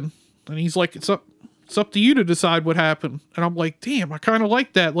happened? And he's like, it's up to you to decide what happened. And I'm like, damn, I kind of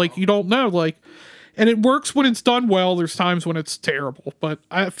like that. Like, you don't know, like, and it works when it's done well. There's times when it's terrible, but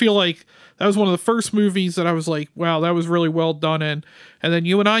I feel like that was one of the first movies that I was like, wow, that was really well done. And then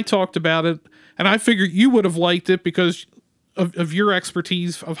you and I talked about it, and I figured you would have liked it because of your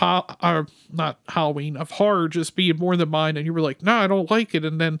expertise of not Halloween, of horror just being more than mine. And you were like, no, I don't like it.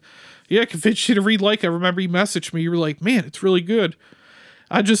 And then, yeah, convinced you to read like, I remember you messaged me. You were like, man, it's really good.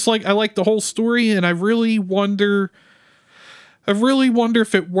 I like the whole story, and I really wonder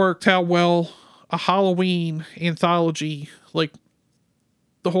if it worked, how well a Halloween anthology, like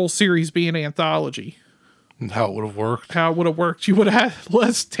the whole series being an anthology. And how it would have worked. You would have had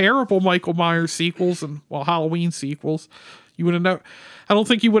less terrible Michael Myers sequels and, Halloween sequels. You would have I don't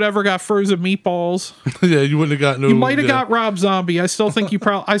think you would ever got frozen meatballs. Yeah, you wouldn't have got no. You might have got Rob Zombie. I still think you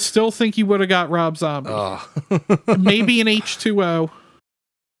would have got Rob Zombie. Maybe an H2O.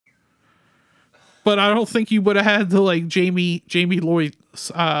 But I don't think you would have had the like Jamie Lloyd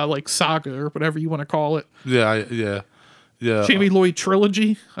like saga or whatever you want to call it. Yeah. Jamie Lloyd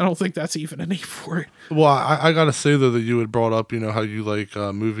trilogy. I don't think that's even a name for it. Well, I gotta say though that you had brought up, how you like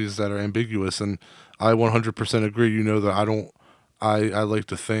movies that are ambiguous, and I 100% agree. That I like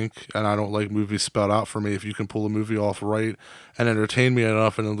to think, and I don't like movies spelled out for me. If you can pull a movie off right and entertain me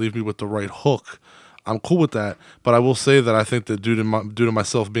enough, and then leave me with the right hook, I'm cool with that. But I will say that I think that due to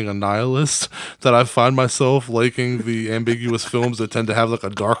myself being a nihilist, that I find myself liking the ambiguous films that tend to have like a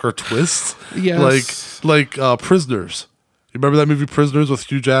darker twist. Yes. Like Prisoners. You remember that movie Prisoners with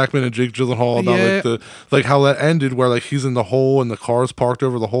Hugh Jackman and Jake Gyllenhaal about like how that ended, where like he's in the hole and the car's parked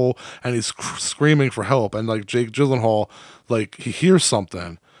over the hole and he's screaming for help, and like Jake Gyllenhaal, like he hears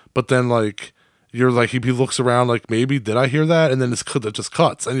something, but then like you're like he looks around like, maybe did I hear that? And then it just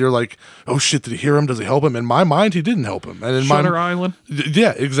cuts, and you're like, oh shit, did he hear him? Does he help him? In my mind, he didn't help him. And in Shutter Island.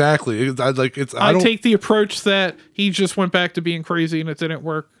 Yeah, exactly. I take the approach that he just went back to being crazy and it didn't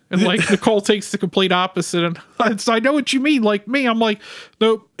work. And like Nicole takes the complete opposite, and I know what you mean. Like me, I'm like,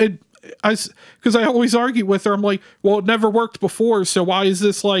 nope. Because I always argue with her. I'm like, well, it never worked before, so why is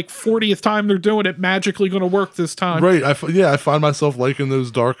this like 40th time they're doing it magically going to work this time? Right. I find myself liking those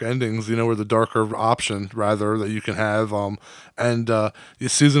dark endings, or the darker option rather that you can have. And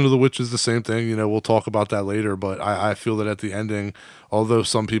Season of the Witch is the same thing. We'll talk about that later, but I feel that at the ending, although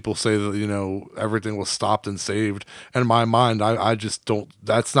some people say that, everything was stopped and saved, in my mind, I just don't,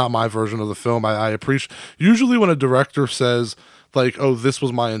 that's not my version of the film. I appreciate, usually when a director says, like, oh, this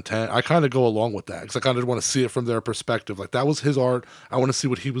was my intent, I kind of go along with that because I kind of want to see it from their perspective. Like, that was his art. I want to see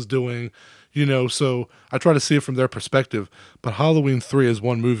what he was doing, so I try to see it from their perspective. But Halloween 3 is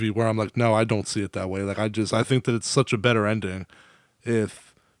one movie where I'm like, no, I don't see it that way. Like, I think that it's such a better ending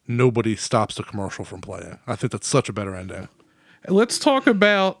if nobody stops the commercial from playing. I think that's such a better ending. Let's talk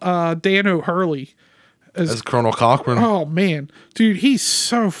about Dan O'Hurley. As Colonel Cochran. Oh, man. Dude, he's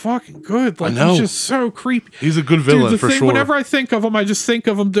so fucking good. Like, he's just so creepy. He's a good villain, for sure. Whenever I think of him, I just think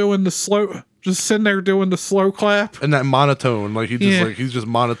of him doing the slow, just sitting there doing the slow clap. And that monotone. Like, he's just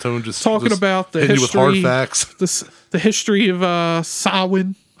monotone, just talking about the history. You with hard facts. The history of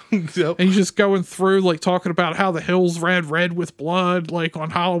Samhain. Yep. And he's just going through, like, talking about how the hills red with blood, like, on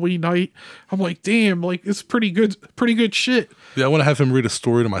Halloween night. I'm like, damn, like, it's pretty good shit. Yeah, I want to have him read a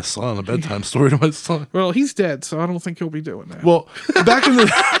story to my son, a bedtime story to my son. Well, he's dead, so I don't think he'll be doing that. Well, back in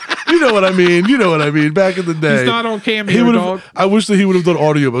the... You know what I mean. Back in the day. He's not on Cameo, dog. I wish that he would have done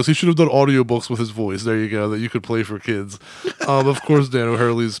audiobooks. He should have done audiobooks with his voice. There you go, that you could play for kids. Of course, Dan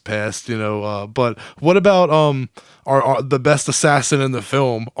O'Hurley's passed, but what about our the best assassin in the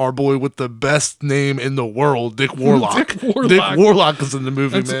film, our boy with the best name in the world, Dick Warlock. Dick Warlock is in the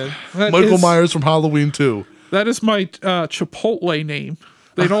movie, man. Michael Myers from Halloween 2. That is my Chipotle name.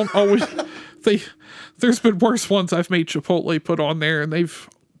 They don't always... There's been worse ones I've made Chipotle put on there, and they've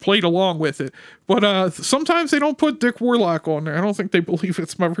played along with it. But sometimes they don't put Dick Warlock on there. I don't think they believe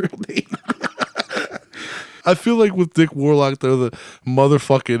it's my real name. I feel like with Dick Warlock, though, the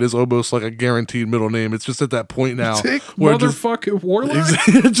motherfucking is almost like a guaranteed middle name. It's just at that point now. Dick motherfucking Warlock?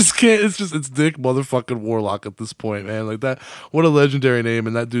 It just can't. It's Dick motherfucking Warlock at this point, man. Like that. What a legendary name.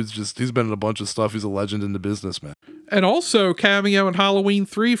 And that dude's he's been in a bunch of stuff. He's a legend in the business, man. And also cameo in Halloween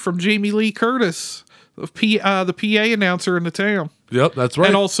 3 from Jamie Lee Curtis, the PA announcer in the town. Yep, that's right.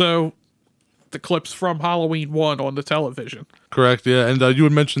 And also the clips from Halloween 1 on the television. Correct, yeah. And you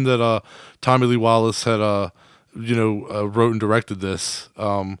had mentioned that Tommy Lee Wallace had, wrote and directed this.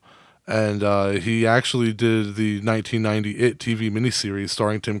 and he actually did the 1990 It TV miniseries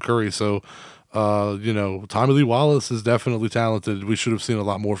starring Tim Curry. So, Tommy Lee Wallace is definitely talented. We should have seen a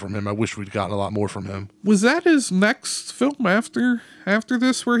lot more from him. I wish we'd gotten a lot more from him. Was that his next film after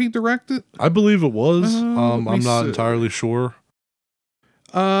this where he directed? I believe it was. I'm me not see. entirely sure.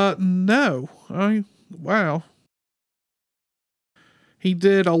 No. Wow. He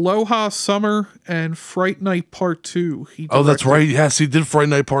did Aloha Summer and Fright Night Part 2. Oh, that's right. Yes, he did Fright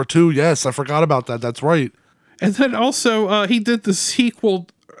Night Part 2. Yes, I forgot about that. That's right. And then also, he did the sequel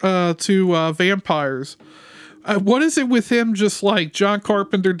to Vampires. What is it with him? Just like John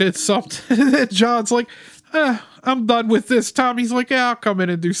Carpenter did something, and John's like, I'm done with this. Tommy's like, yeah, I'll come in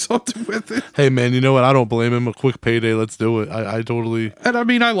and do something with it. Hey, man, you know what? I don't blame him. A quick payday. Let's do it. I totally. And I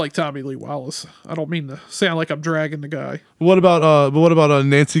mean, I like Tommy Lee Wallace. I don't mean to sound like I'm dragging the guy. What about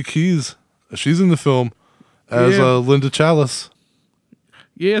Nancy Keys? She's in the film as Linda Chalice.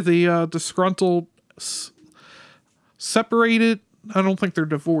 Yeah, the disgruntled, separated. I don't think they're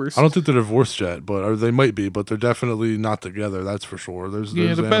divorced. I don't think they're divorced yet, or they might be, but they're definitely not together. That's for sure. There's the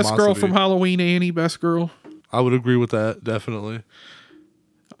best girl animosity. from Halloween, Annie, best girl. I would agree with that, definitely.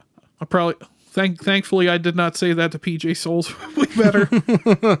 I probably thankfully I did not say that to PJ Souls. Way better.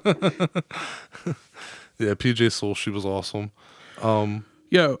 Yeah, PJ Soul, she was awesome.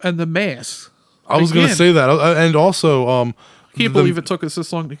 Yo, and the mask. I was going to say that, and also, can't believe it took us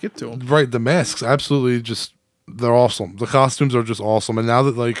this long to get to them. Right, the masks, absolutely, they're awesome. The costumes are just awesome, and now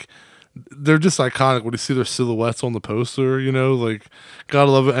that they're just iconic. When you see their silhouettes on the poster, gotta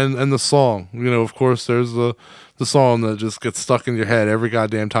love it. And the song, of course, there's the song that just gets stuck in your head every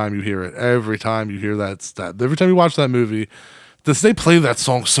goddamn time you hear it. Every time you hear that, every time you watch that movie, they play that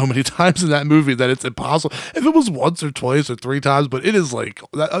song so many times in that movie that it's impossible. If it was once or twice or three times, but it is I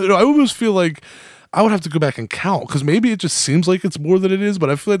almost feel like I would have to go back and count, because maybe it just seems like it's more than it is, but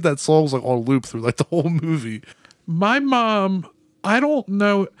I feel like that song's on loop through the whole movie. My mom, I don't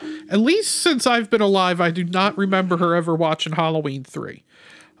know, at least since I've been alive, I do not remember her ever watching Halloween 3.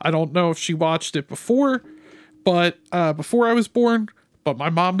 I don't know if she watched it before I was born, but my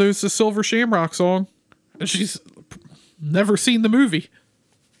mom knows the Silver Shamrock song, and she's never seen the movie.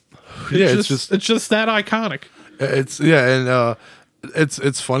 It's just that iconic. It's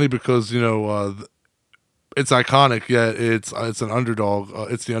funny because it's iconic, yet it's an underdog.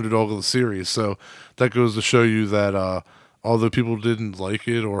 It's the underdog of the series, so that goes to show you that although people didn't like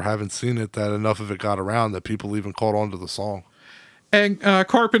it or haven't seen it, that enough of it got around that people even caught on to the song. And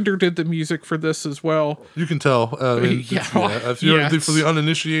Carpenter did the music for this as well. You can tell. If you're for the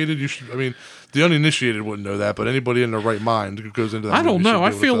uninitiated, you should. I mean, the uninitiated wouldn't know that, but anybody in their right mind who goes into that. I don't know.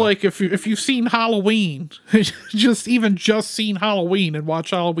 I feel like if you've seen Halloween, just seen Halloween and watch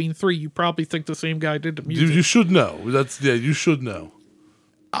Halloween 3, you probably think the same guy did the music. You should know. You should know.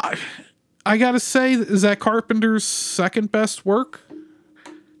 I gotta say, is that Carpenter's second best work?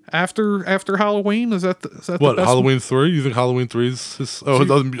 After Halloween, is that the what, best Halloween 3? You think Halloween 3 is his?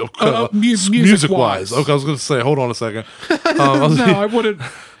 Music wise. Okay, I was going to say, hold on a second. No, I wouldn't.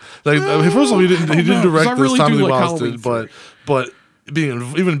 First of all, he didn't direct this. Tommy Lee Wallace did, but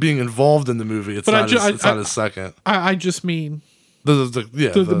being involved in the movie, it's not his second. I just mean the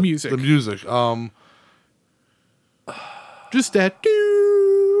music. The music. Just that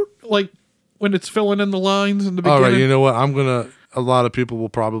when it's filling in the lines in the beginning. All right, you know what? A lot of people will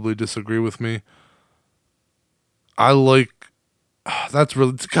probably disagree with me. That's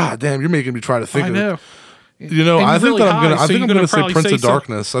really, God damn, you're making me try to think. I know. I think I'm gonna say Prince of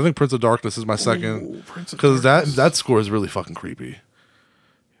Darkness. I think Prince of Darkness is my second, because that score is really fucking creepy.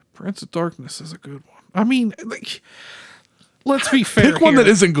 Prince of Darkness is a good one. I mean, let's be fair. Pick one that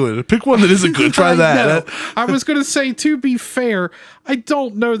isn't good. Try that. I was going to say, to be fair, I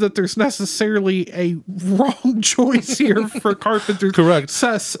don't know that there's necessarily a wrong choice here for Carpenter. Correct.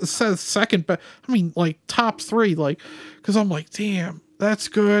 Says second, but I mean, top 3, because I'm like, damn, that's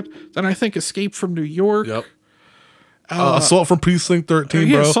good. Then I think Escape from New York. Yep. Assault from Precinct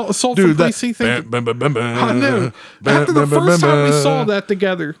 13, bro. Assault from Precinct 13. I know. After the first time we saw that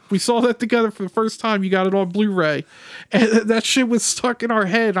together for the first time. You got it on Blu-ray, and that shit was stuck in our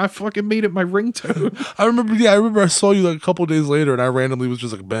head. I fucking made it my ringtone. I remember I saw you a couple days later, and I randomly was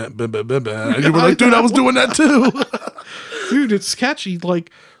just like, bam, bam, bam, bam, bam. And you were like, dude, I was doing that too. Dude, it's catchy.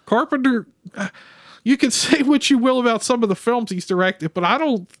 Carpenter, you can say what you will about some of the films he's directed, but I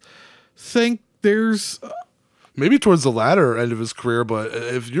don't think there's... Maybe towards the latter end of his career, but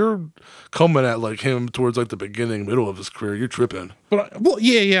if you're coming at him towards the beginning, middle of his career, you're tripping. But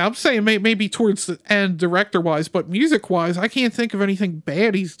I'm saying maybe towards the end, director-wise, but music-wise, I can't think of anything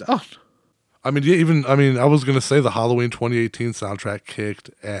bad he's done. I mean, yeah, even I mean, I was gonna say the Halloween 2018 soundtrack kicked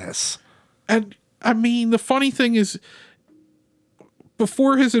ass. And I mean, the funny thing is,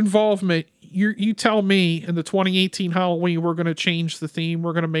 before his involvement, you tell me in the 2018 Halloween we're going to change the theme,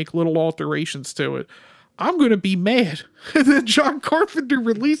 we're going to make little alterations to it. I'm going to be mad. And then John Carpenter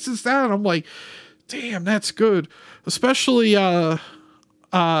releases that, and I'm like, damn, that's good. Especially, I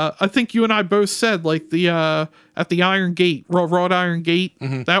think you and I both said, like, the at the Iron Gate, Wrought Iron Gate,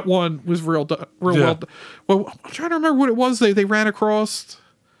 that one was real well. Well, I'm trying to remember what it was they ran across.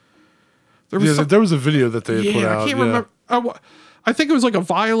 There was a video that they had put out. I can't remember. I think it was like a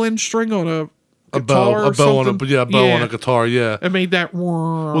violin string on a guitar a bow on a guitar. Yeah, it made that.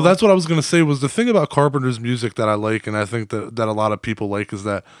 Well, that's what I was gonna say. Was the thing about Carpenter's music that I like, and I think that a lot of people like, is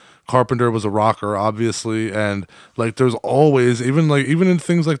that Carpenter was a rocker, obviously, and like there's always even in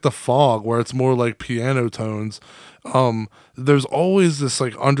things like The Fog, where it's more like piano tones. There's always this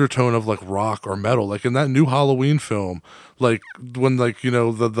like undertone of like rock or metal, like in that new Halloween film, like when like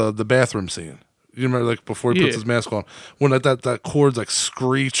the bathroom scene. You remember, like, before he puts his mask on, when that chord's like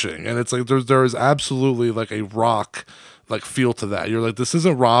screeching, and it's like there is absolutely like a rock like feel to that. You're like, this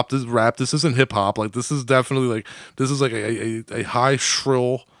isn't rock, this is rap, this isn't hip hop. Like, this is definitely like a high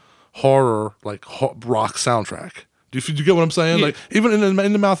shrill horror like rock soundtrack. Do you get what I'm saying? Yeah. Like, even in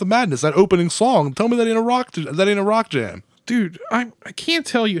the Mouth of Madness, that opening song. Tell me that ain't a rock jam. Dude, I can't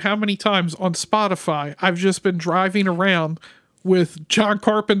tell you how many times on Spotify I've just been driving around with John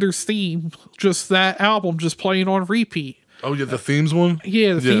Carpenter's theme, just that album just playing on repeat. Oh yeah, the themes one?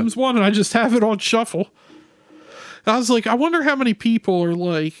 Yeah, the themes one, and I just have it on shuffle. I was like, I wonder how many people are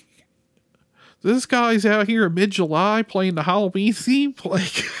like, this guy's out here in mid-July playing the Halloween theme?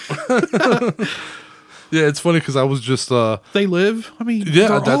 Like, yeah, it's funny because I was just They Live. I mean,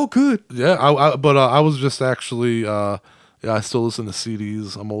 they're all good. Yeah, I was just actually I still listen to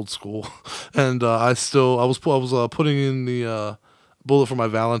CDs. I'm old school, and I was putting in the Bullet for My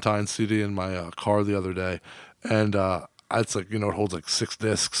Valentine CD in my car the other day, and it's like, it holds like 6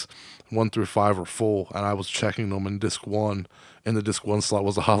 discs, 1 through 5 are full, and I was checking them, and disc 1 in the disc 1 slot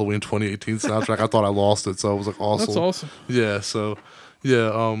was the Halloween 2018 soundtrack. I thought I lost it, so I was like, awesome. That's awesome. Yeah. So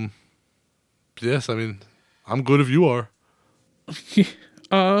yeah. Yes, I mean, I'm good if you are.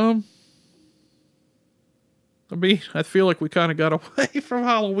 I mean, I feel like we kind of got away from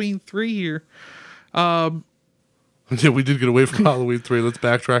Halloween 3 here. Yeah, we did get away from Halloween 3. Let's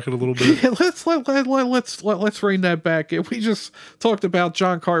backtrack it a little bit. Yeah, let's rein that back. We just talked about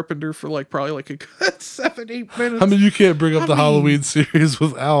John Carpenter for probably a good 7-8 minutes. I mean, you can't bring up the Halloween series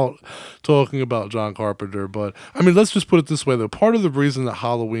without talking about John Carpenter. But I mean, let's just put it this way, though. Part of the reason that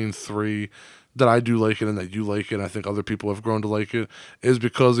Halloween 3, that I do like it and that you like it, and I think other people have grown to like it, is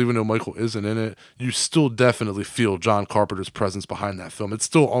because even though Michael isn't in it, you still definitely feel John Carpenter's presence behind that film. It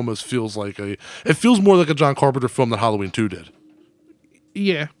still almost feels it feels more like a John Carpenter film than Halloween 2 did.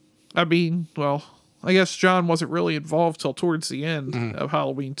 Yeah. I mean, well, I guess John wasn't really involved till towards the end of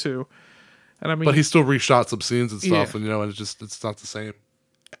Halloween 2. And I mean, but he still reshot some scenes and stuff, and and it's not the same.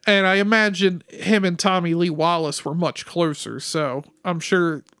 And I imagine him and Tommy Lee Wallace were much closer, so I'm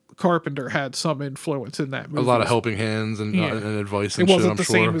sure Carpenter had some influence in that movie. A lot of helping hands and advice and it shit, wasn't I'm the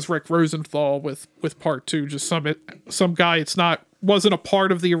sure. same as Rick Rosenthal with part 2, just some guy wasn't a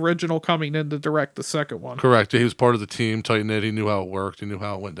part of the original coming in to direct the second one. Correct. Yeah, he was part of the team, tight knit. He knew how it worked. He knew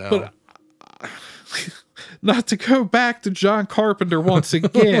how it went down. But, not to go back to John Carpenter once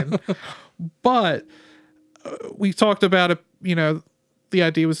again, but we talked about it, the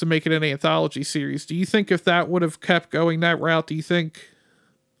idea was to make it an anthology series. Do you think if that would have kept going that route, do you think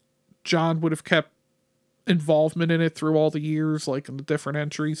John would have kept involvement in it through all the years, like in the different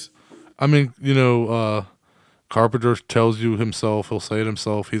entries? I mean, Carpenter tells you himself, he'll say it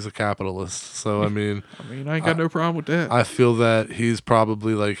himself, he's a capitalist. So, I mean, I ain't got no problem with that. I feel that he's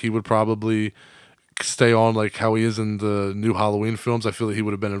probably he would probably stay on like how he is in the new Halloween films. I feel that he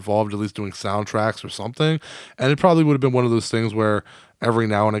would have been involved at least doing soundtracks or something. And it probably would have been one of those things where every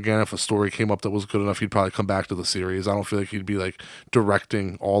now and again, if a story came up that was good enough, he'd probably come back to the series. I don't feel like he'd be like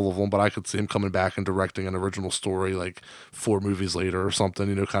directing all of them, but I could see him coming back and directing an original story like 4 movies later or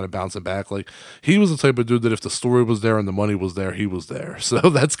something, kind of bouncing back. Like, he was the type of dude that if the story was there and the money was there, he was there. So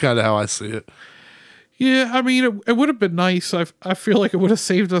that's kind of how I see it. Yeah, I mean, it would have been nice. I feel like it would have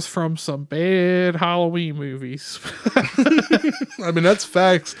saved us from some bad Halloween movies. I mean, that's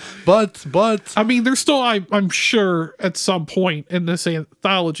facts. But I mean, there's still, I'm sure at some point in this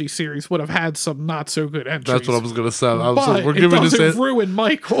anthology series would have had some not so good entries. That's what I was gonna say. We're giving it doesn't ruin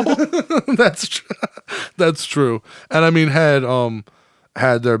Michael. That's true. And I mean,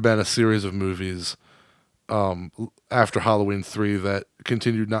 had there been a series of movies after Halloween 3 that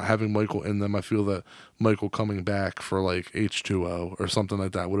continued not having Michael in them. I feel that Michael coming back for like H2O or something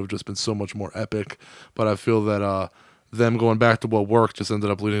like that would have just been so much more epic. But I feel that them going back to what worked just ended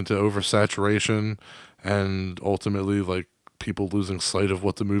up leading to oversaturation and ultimately like people losing sight of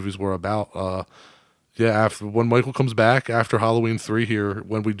what the movies were about. After when Michael comes back after Halloween 3 here,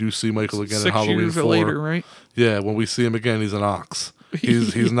 when we do see Michael again in Halloween 4 later, right? Yeah, when we see him again, he's an ox.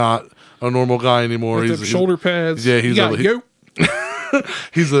 He's not a normal guy anymore. With he's shoulder pads. Yeah, he's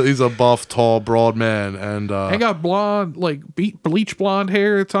a buff, tall, broad man, and he got blonde, like bleach blonde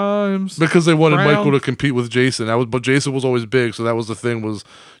hair at times. Because they wanted brown. Michael to compete with Jason. But Jason was always big, so that was the thing. Was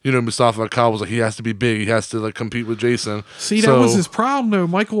Mustafa Akkad was like he has to be big, he has to like compete with Jason. See, that was his problem though.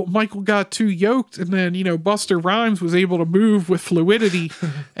 Michael got too yoked, and then Buster Rhymes was able to move with fluidity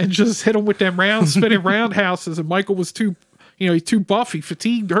and just hit him with them round spinning roundhouses, and Michael was too. He's too buff. He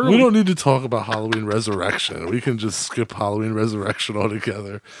fatigued early. We don't need to talk about Halloween Resurrection. We can just skip Halloween Resurrection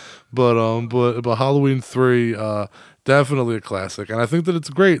altogether. But Halloween 3, definitely a classic. And I think that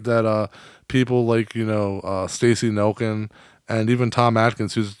it's great that people like, Stacey Nelkin and even Tom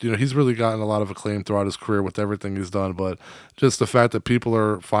Atkins, who's, he's really gotten a lot of acclaim throughout his career with everything he's done. But just the fact that people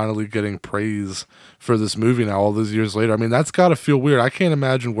are finally getting praise for this movie now, all those years later. I mean, that's got to feel weird. I can't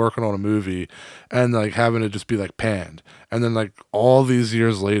imagine working on a movie and like having it just be like panned. And then like all these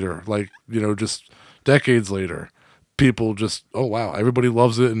years later, like, just decades later, people just, oh wow, everybody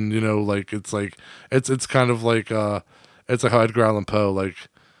loves it. And, it's kind of like, it's like how Edgar Allan Poe, like,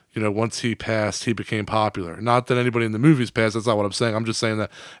 once he passed, he became popular. Not that anybody in the movies passed. That's not what I'm saying. I'm just saying that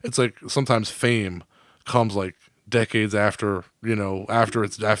it's like sometimes fame comes like decades after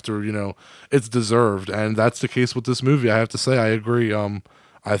it's deserved. And that's the case with this movie. I have to say, I agree.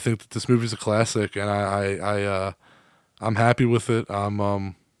 I think that this movie's a classic, and I'm happy with it.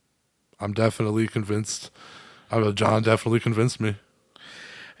 I'm definitely convinced. John definitely convinced me.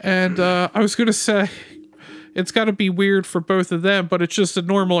 And I was going to say, it's got to be weird for both of them, but it's just a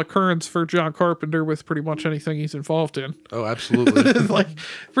normal occurrence for John Carpenter with pretty much anything he's involved in. Oh, absolutely. Like,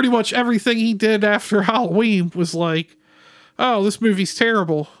 pretty much everything he did after Halloween was like, oh, this movie's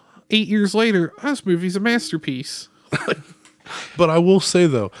terrible. 8 years later, this movie's a masterpiece. But I will say,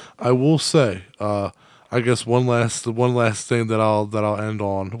 though, I guess one last thing that I'll end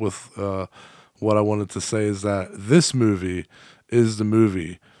on with what I wanted to say is that this movie is the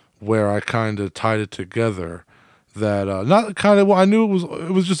movie where I kind of tied it together. That not kind of, well, I knew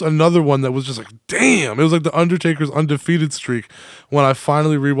it was just another one that was just like, damn, it was like the Undertaker's undefeated streak when I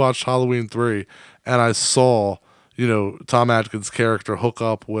finally rewatched Halloween 3 and I saw Tom Atkins' character hook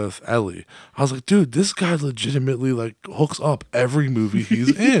up with Ellie. I was like, dude, this guy legitimately like hooks up every movie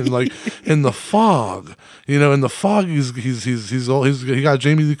he's in. Like in The Fog, in The Fog, he got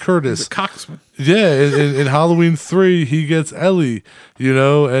Jamie Lee Curtis. He's a coxman. Yeah, in Halloween 3, he gets Ellie,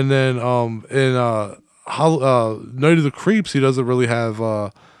 and then in Night of the Creeps, he doesn't really have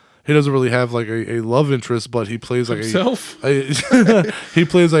like a love interest, but he plays like himself. He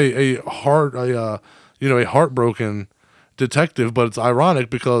plays a heartbroken detective. But it's ironic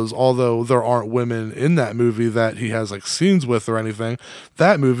because although there aren't women in that movie that he has like scenes with or anything,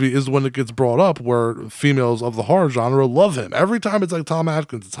 that movie is when it gets brought up where females of the horror genre love him. Every time it's like Tom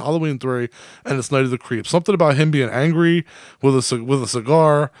Atkins, it's Halloween 3 and it's Night of the Creeps. Something about him being angry with a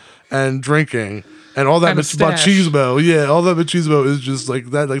cigar and drinking. And all that machismo, all that machismo is just like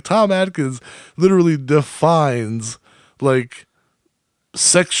that. Like Tom Atkins literally defines like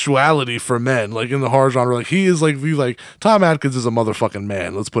sexuality for men, like in the horror genre. Like he is like Tom Atkins is a motherfucking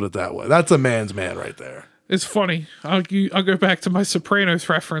man. Let's put it that way. That's a man's man right there. It's funny. I'll go back to my Sopranos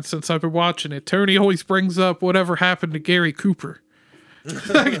reference since I've been watching it. Tony always brings up whatever happened to Gary Cooper.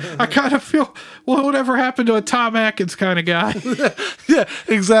 I kind of feel, well, whatever happened to a Tom Atkins kind of guy. Yeah,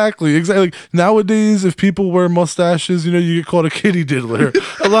 exactly. Like, nowadays, if people wear mustaches, you get called a kitty diddler.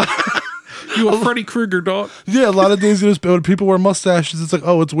 You a Freddy Krueger dog? Yeah, a lot of days when people wear mustaches, it's like,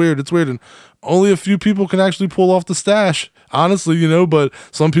 oh, it's weird, and only a few people can actually pull off the stash, honestly, But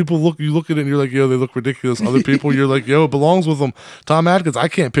some people you look at it and you're like, yo, they look ridiculous. Other people, you're like, yo, it belongs with them. Tom Atkins, I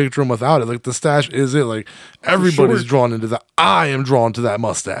can't picture him without it. Like the stash is it. Like everybody's drawn into that. I am drawn to that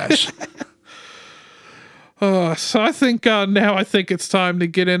mustache. So I think it's time to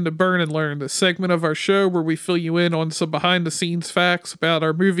get into Burn and Learn, the segment of our show where we fill you in on some behind-the-scenes facts about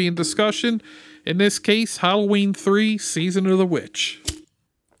our movie and discussion. In this case, Halloween 3, Season of the Witch.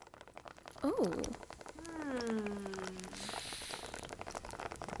 Oh.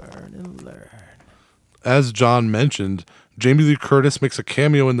 Burn and Learn. As John mentioned, Jamie Lee Curtis makes a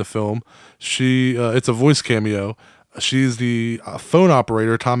cameo in the film. It's a voice cameo. She's the phone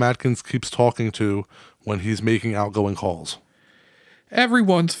operator Tom Atkins keeps talking to when he's making outgoing calls.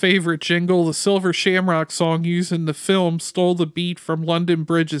 Everyone's favorite jingle, the Silver Shamrock song used in the film, stole the beat from London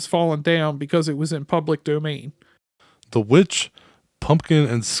Bridge Has Fallen Down because it was in public domain. The Witch, Pumpkin,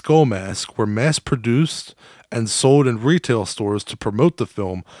 and Skull Mask were mass-produced and sold in retail stores to promote the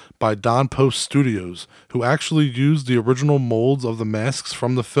film by Don Post Studios, who actually used the original molds of the masks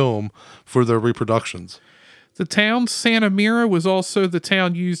from the film for their reproductions. The town Santa Mira was also the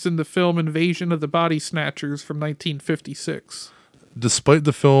town used in the film Invasion of the Body Snatchers from 1956. Despite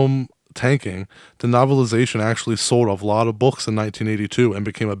the film tanking, the novelization actually sold a lot of books in 1982 and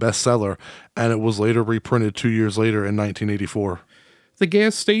became a bestseller, and it was later reprinted 2 years later in 1984. The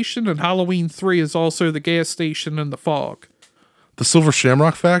gas station in Halloween 3 is also the gas station in The Fog. The Silver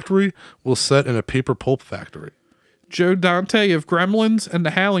Shamrock Factory was set in a paper pulp factory. Joe Dante of Gremlins and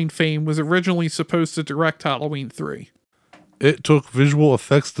The Howling fame was originally supposed to direct Halloween 3. It took the visual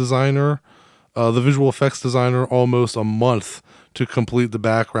effects designer almost a month to complete the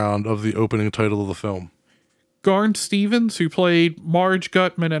background of the opening title of the film. Garn Stevens, who played Marge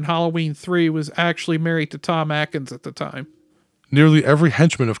Gutman in Halloween 3, was actually married to Tom Atkins at the time. Nearly every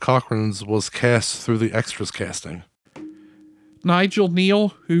henchman of Cochran's was cast through the extras casting. Nigel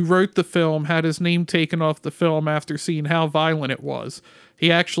Neal, who wrote the film, had his name taken off the film after seeing how violent it was.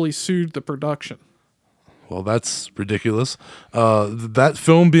 He actually sued the production. Well, that's ridiculous. That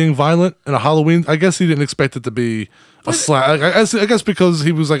film being violent in a Halloween, I guess he didn't expect it to be a slap. I guess because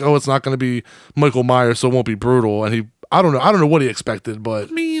he was like, oh, it's not going to be Michael Myers, so it won't be brutal. And I don't know what he expected, but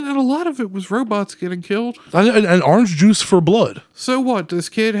I mean, and a lot of it was robots getting killed. And orange juice for blood. So what? This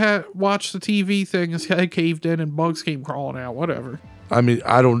kid watched the TV thing, his head caved in, and bugs came crawling out. Whatever. I mean,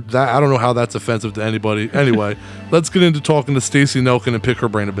 I don't know how that's offensive to anybody. Anyway, let's get into talking to Stacey Nelkin and pick her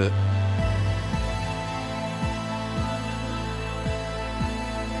brain a bit.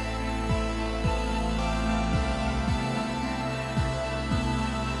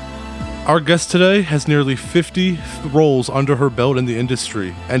 Our guest today has nearly 50 roles under her belt in the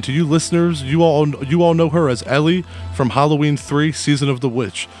industry, and to you listeners, you all know her as Ellie from Halloween 3: Season of the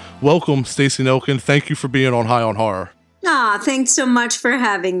Witch. Welcome, Stacey Nelkin. Thank you for being on High on Horror. Thanks so much for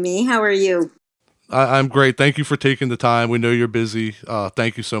having me. How are you? I'm great. Thank you for taking the time. We know you're busy.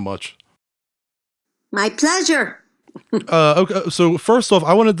 Thank you so much. My pleasure. Okay, so first off,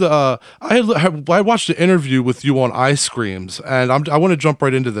 I wanted to. I watched an interview with you on Ice Creams, and I want to jump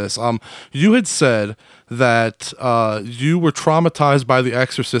right into this. You had said that you were traumatized by The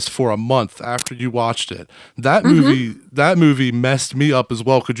Exorcist for a month after you watched it. That movie messed me up as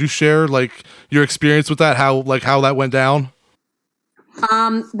well. Could you share like your experience with that? How that went down?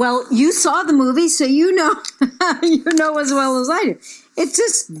 Well, you saw the movie, so you know as well as I do. It's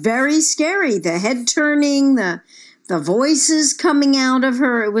just very scary. The head turning, the voices coming out of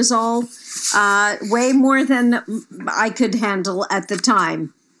her. It was all way more than I could handle at the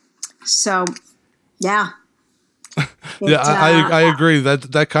time. So, yeah. I agree.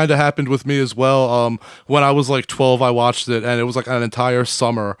 That kind of happened with me as well. When I was like 12, I watched it, and it was like an entire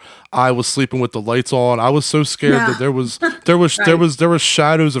summer. I was sleeping with the lights on. I was so scared that there was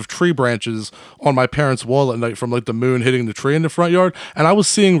shadows of tree branches on my parents' wall at night from like the moon hitting the tree in the front yard, and I was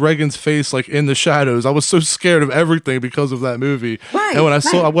seeing Reagan's face like in the shadows. I was so scared of everything because of that movie. Right, and when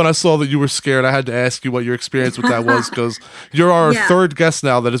I saw that you were scared, I had to ask you what your experience with that was, because you're our third guest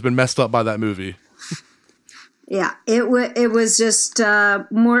now that has been messed up by that movie. Yeah, it was just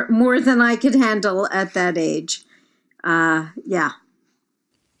more than I could handle at that age. Yeah,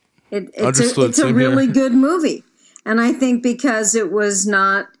 it's a really good movie, and I think because it was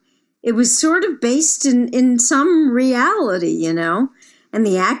sort of based in some reality, and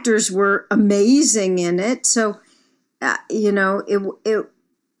the actors were amazing in it. So, it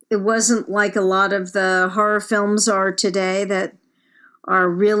wasn't like a lot of the horror films are today that are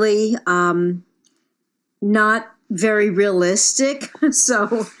really not very realistic.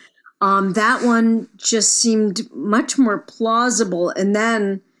 So that one just seemed much more plausible. And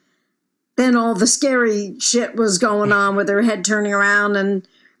then all the scary shit was going on with her head turning around and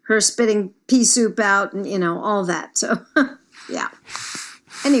her spitting pea soup out and, all that. So, yeah.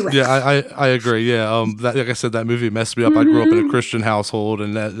 Anyway. Yeah, I agree. Yeah, like I said, that movie messed me up. I grew up in a Christian household,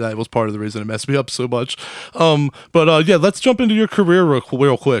 and that was part of the reason it messed me up so much. But let's jump into your career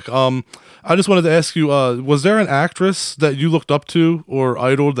real quick. I just wanted to ask you, was there an actress that you looked up to or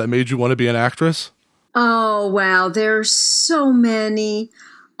idoled that made you want to be an actress? Oh, wow. There's so many.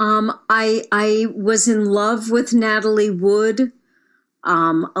 I was in love with Natalie Wood,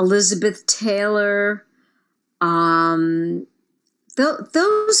 Elizabeth Taylor,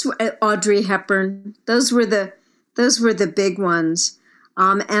 those were Audrey Hepburn. Those were the big ones.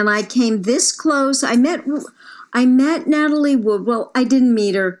 And I came this close. I met Natalie Wood. Well, I didn't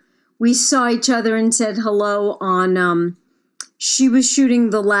meet her. We saw each other and said hello on. She was shooting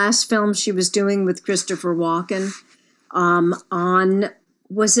the last film she was doing with Christopher Walken.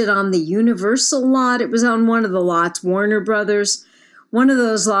 Was it on the Universal lot? It was on one of the lots, Warner Brothers. One of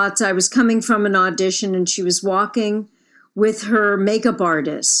those lots. I was coming from an audition, and she was walking with her makeup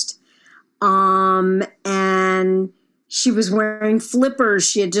artist. And she was wearing flippers.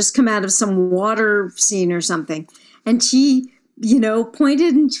 She had just come out of some water scene or something. And she,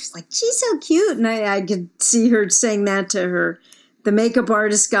 pointed, and she was like, she's so cute. And I could see her saying that to the makeup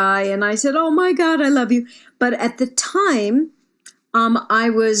artist guy. And I said, oh my God, I love you. But at the time, I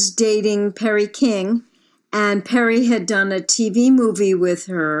was dating Perry King, and Perry had done a TV movie with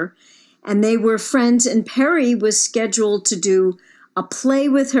her, and they were friends. And Perry was scheduled to do a play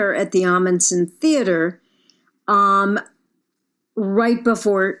with her at the Amundsen Theater right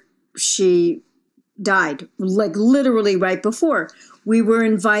before she died, like literally right before. We were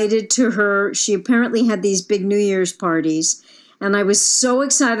invited to her. She apparently had these big New Year's parties, and I was so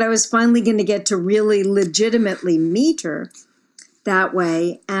excited. I was finally going to get to really legitimately meet her that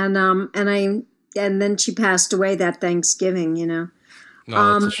way. And then she passed away that Thanksgiving, No,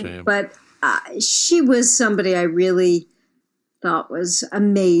 that's a shame. But she was somebody I really thought was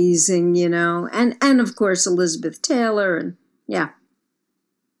amazing, and of course Elizabeth Taylor, and yeah.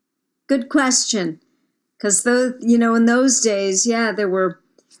 Good question. Because in those days, there were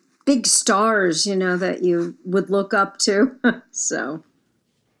big stars, that you would look up to. So.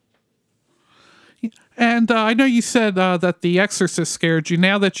 And I know you said that The Exorcist scared you.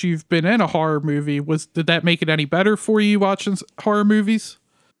 Now that you've been in a horror movie, did that make it any better for you watching horror movies?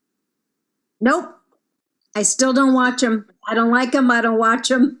 Nope. I still don't watch them. I don't like them. I don't watch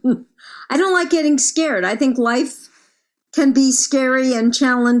them. I don't like getting scared. I think life can be scary and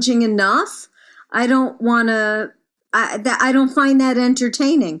challenging enough. I don't want to. I don't find that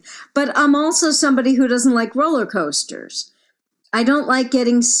entertaining. But I'm also somebody who doesn't like roller coasters. I don't like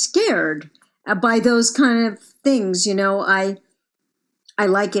getting scared by those kind of things. I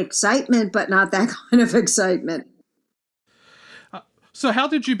like excitement, but not that kind of excitement. So how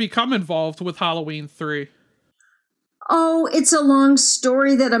did you become involved with Halloween 3? Oh, it's a long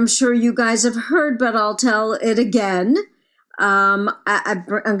story that I'm sure you guys have heard, but I'll tell it again. I'm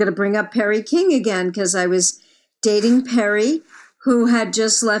going to bring up Perry King again, because I was dating Perry, who had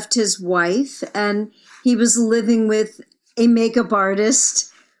just left his wife, and he was living with a makeup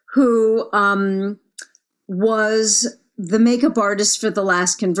artist who was the makeup artist for the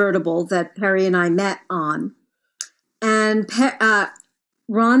last convertible that Perry and I met on. And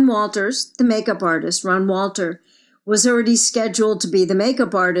Ron Walters, the makeup artist, Ron Walter, was already scheduled to be the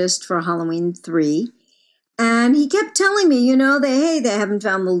makeup artist for Halloween 3. And he kept telling me, they haven't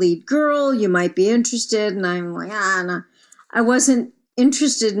found the lead girl. You might be interested. And I'm like, no. I wasn't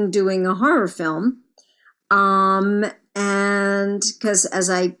interested in doing a horror film. And because, as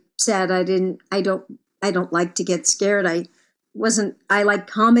I said, I don't like to get scared. I like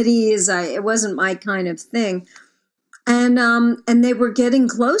comedies. It wasn't my kind of thing. And they were getting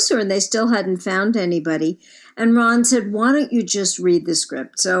closer, and they still hadn't found anybody. And Ron said, why don't you just read the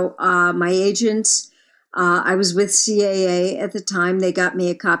script? So my agents, I was with CAA at the time. They got me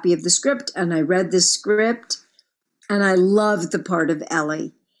a copy of the script, and I read the script, and I loved the part of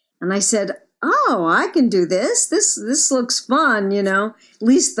Ellie. And I said, oh, I can do this. This looks fun, at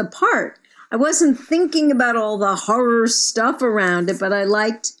least the part. I wasn't thinking about all the horror stuff around it, but I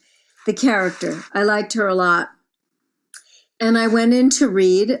liked the character. I liked her a lot. And I went in to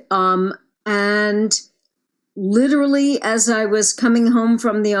read, and literally as I was coming home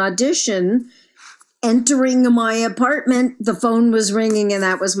from the audition, entering my apartment, the phone was ringing, and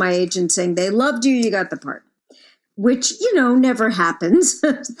that was my agent saying, they loved you, you got the part. Which, never happens.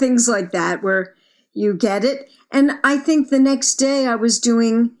 Things like that where you get it. And I think the next day I was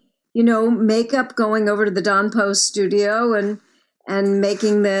doing, makeup, going over to the Don Post studio and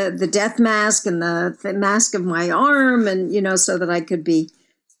making the death mask and the mask of my arm, and, so that I could be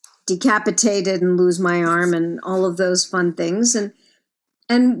decapitated and lose my arm and all of those fun things.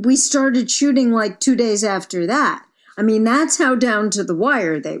 And we started shooting like 2 days after that. I mean, that's how down to the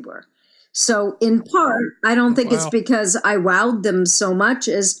wire they were. So in part, I don't think it's because I wowed them so much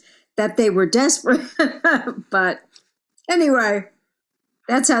as that they were desperate. But anyway,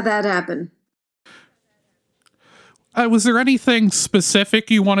 that's how that happened. Was there anything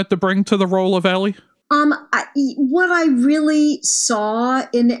specific you wanted to bring to the role of Ellie? What I really saw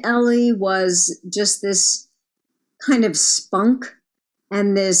in Ellie was just this kind of spunk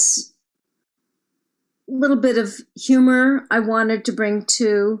and this little bit of humor I wanted to bring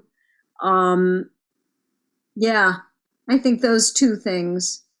to. Yeah, I think those two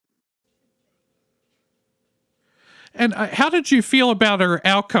things. And how did you feel about her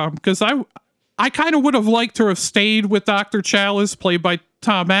outcome? Because I kind of would have liked to have stayed with Dr. Chalice, played by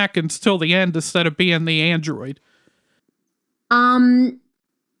Tom Atkins, till the end instead of being the android. In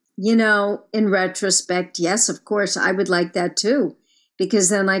retrospect, yes, of course, I would like that too, because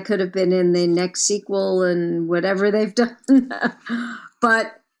then I could have been in the next sequel and whatever they've done.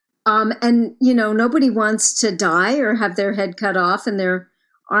 But, nobody wants to die or have their head cut off and their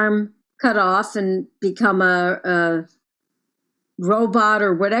arm cut off and become a robot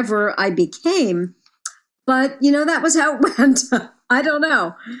or whatever I became. But, that was how it went. I don't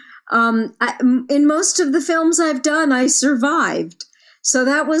know. In most of the films I've done, I survived. So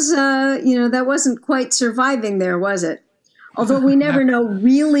that was, that wasn't quite surviving there, was it? Although we never know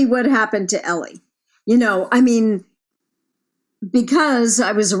really what happened to Ellie. Because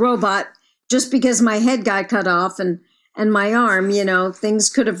I was a robot, just because my head got cut off and my arm, things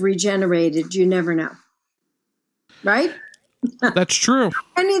could have regenerated. You never know. Right? That's true.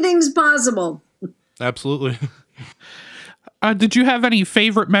 Anything's possible. Absolutely. Did you have any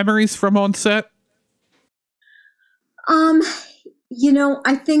favorite memories from on set? I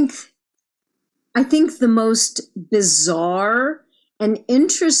think the most bizarre and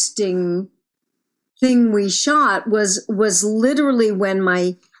interesting thing we shot was literally when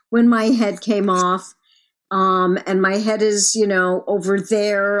my head came off, and my head is over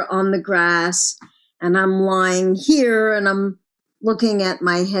there on the grass, and I'm lying here and I'm looking at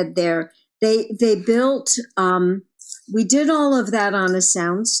my head there. They built. We did all of that on a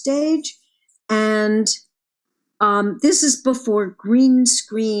sound stage, and this is before green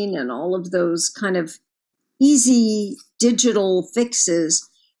screen and all of those kind of easy digital fixes.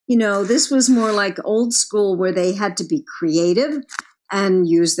 This was more like old school where they had to be creative and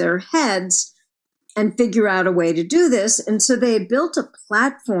use their heads and figure out a way to do this. And so they built a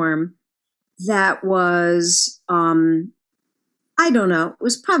platform that was, I don't know, it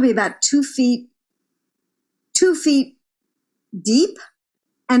was probably about 2 feet deep,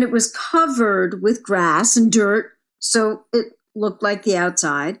 and it was covered with grass and dirt, so it looked like the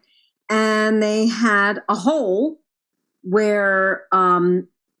outside. And they had a hole where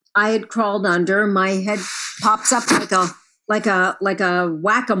I had crawled under. My head pops up like a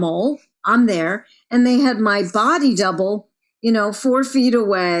whack-a-mole. I'm there, and they had my body double, 4 feet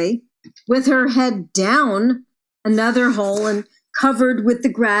away, with her head down another hole and covered with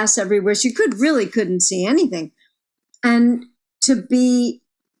the grass everywhere. She couldn't see anything. And to be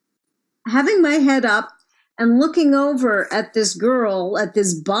having my head up and looking over at this girl, at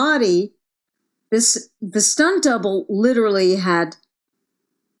this body, the stunt double literally had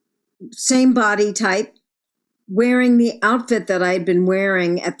same body type, wearing the outfit that I'd been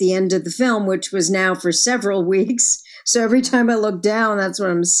wearing at the end of the film, which was now for several weeks. So every time I look down, that's what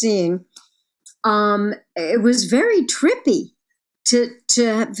I'm seeing. It was very trippy to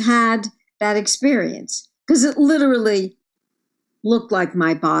have had that experience, because it literally looked like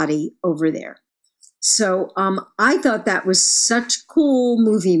my body over there. So I thought that was such cool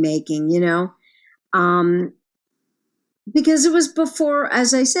movie making, because it was before,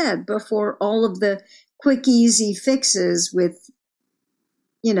 as I said, before all of the quick, easy fixes with,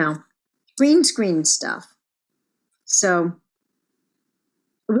 green screen stuff. So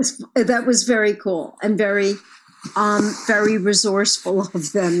that was very cool and very resourceful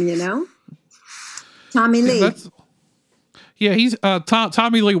of them, Tommy Lee. Yeah, he's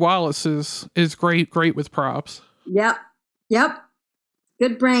Tommy Lee Wallace is great with props. Yep.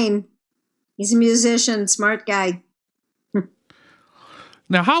 Good brain. He's a musician, smart guy.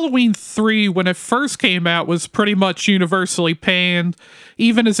 Now, Halloween 3, when it first came out, was pretty much universally panned.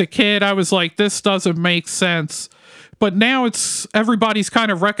 Even as a kid, I was like, this doesn't make sense. But now everybody's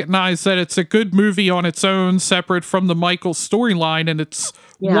kind of recognized that it's a good movie on its own, separate from the Michael storyline, and it's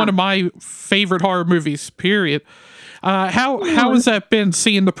one of my favorite horror movies, period. How has that been,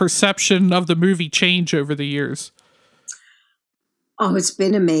 seeing the perception of the movie change over the years? Oh, it's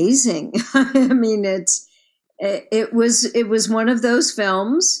been amazing. I mean, it was one of those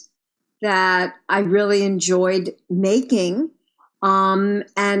films that I really enjoyed making.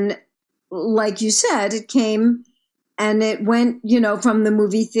 And like you said, it came and it went, from the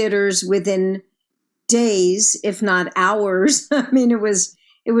movie theaters within days, if not hours. I mean, it was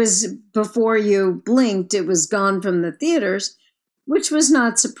before you blinked, it was gone from the theaters, which was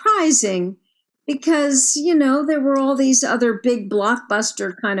not surprising because, there were all these other big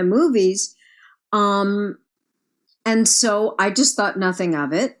blockbuster kind of movies. And so I just thought nothing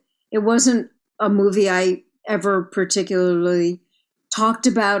of it. It wasn't a movie I ever particularly talked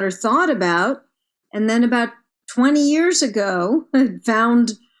about or thought about. And then about 20 years ago, I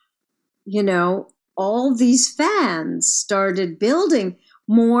found, all these fans started building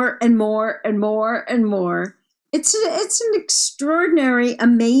more and more and more and more. It's an extraordinary,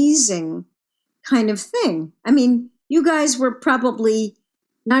 amazing kind of thing. I mean, you guys were probably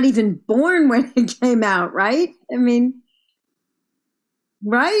not even born when it came out, right? I mean,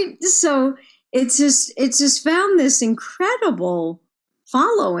 right? So it's just found this incredible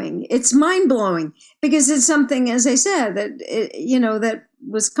following. It's mind blowing because it's something, as I said, that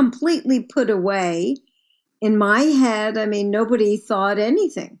was completely put away in my head. I mean, nobody thought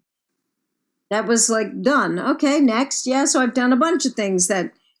anything. That was like done. Okay, next. Yeah, so I've done a bunch of things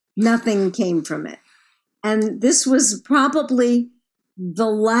that nothing came from it. And this was probably the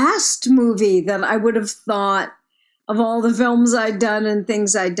last movie that I would have thought of all the films I'd done and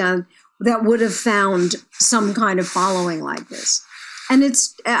things I'd done that would have found some kind of following like this. And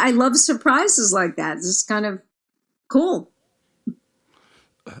I love surprises like that. It's kind of cool.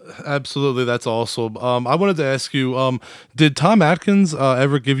 Absolutely, that's awesome. I wanted to ask you, did Tom Atkins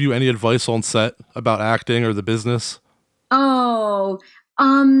ever give you any advice on set about acting or the business? Oh,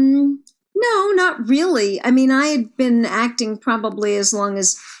 no, not really. I mean, I had been acting probably as long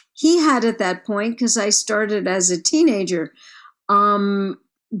as he had at that point because I started as a teenager. He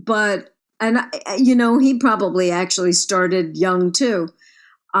probably actually started young too.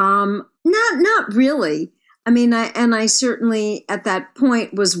 Not really. I mean, I certainly at that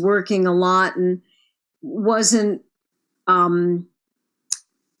point was working a lot and wasn't, I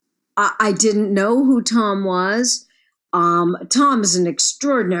didn't know who Tom was. Tom is an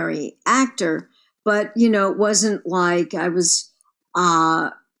extraordinary actor, but, it wasn't like I was,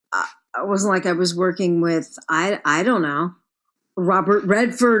 it wasn't like I was working with, I don't know, Robert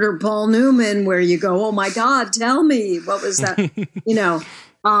Redford or Paul Newman, where you go, oh my God, tell me, what was that?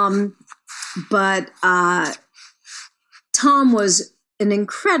 But Tom was an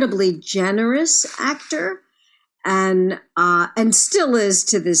incredibly generous actor and still is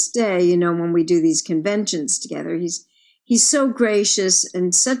to this day, when we do these conventions together. He's so gracious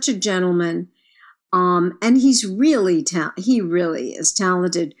and such a gentleman. And he's really, he really is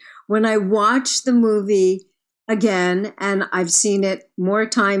talented. When I watch the movie again, and I've seen it more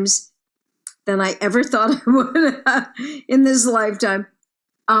times than I ever thought I would in this lifetime,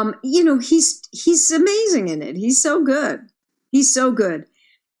 he's amazing in it. He's so good. He's so good.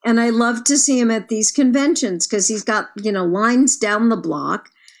 And I love to see him at these conventions because he's got, lines down the block.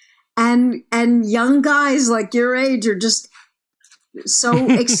 And young guys like your age are just so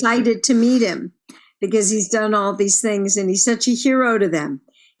excited to meet him because he's done all these things and he's such a hero to them.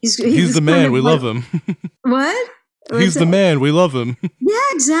 He's the man. We love him. What? He's the man. We love him. Yeah,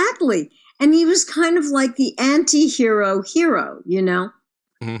 exactly. And he was kind of like the anti-hero hero,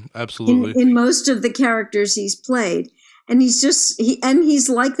 Absolutely. In most of the characters he's played. And he's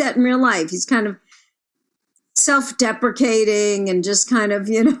like that in real life. He's kind of self-deprecating and just kind of,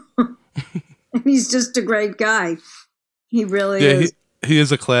 and he's just a great guy. He really is. He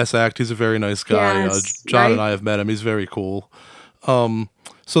is a class act. He's a very nice guy. Yes, John right? and I have met him. He's very cool.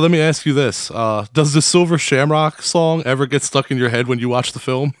 So let me ask you this. Does the Silver Shamrock song ever get stuck in your head when you watch the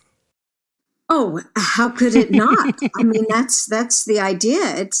film? Oh, how could it not? I mean, that's the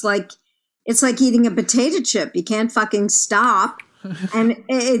idea. It's like eating a potato chip. You can't fucking stop. And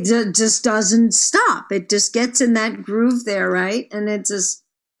it just doesn't stop. It just gets in that groove there, right? And it just,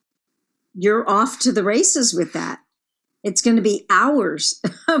 you're off to the races with that. It's going to be hours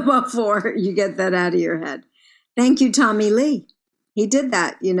before you get that out of your head. Thank you, Tommy Lee. He did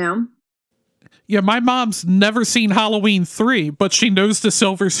that, Yeah, my mom's never seen Halloween 3, but she knows the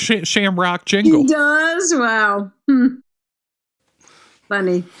Silver Shamrock jingle. He does? Wow.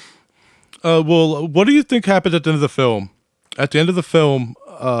 Funny. Well, what do you think happened at the end of the film? At the end of the film,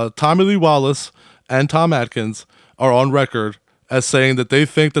 Tommy Lee Wallace and Tom Atkins are on record as saying that they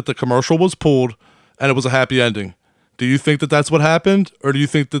think that the commercial was pulled and it was a happy ending. Do you think that that's what happened, or do you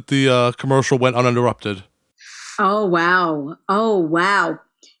think that the commercial went uninterrupted? Oh, wow.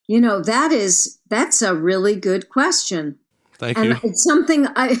 That's a really good question. Thank you. It's something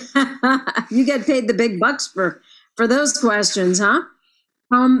you get paid the big bucks for those questions, huh?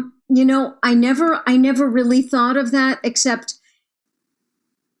 I never really thought of that, except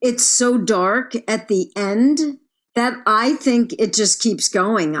it's so dark at the end that I think it just keeps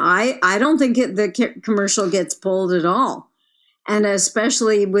going. I don't think the commercial gets pulled at all. And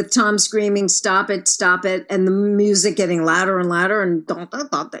especially with Tom screaming, stop it, and the music getting louder and louder and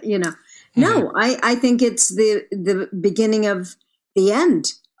No, I think it's the beginning of the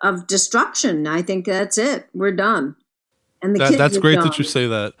end of destruction. I think that's it. We're done. And the kids That's are great done. that you say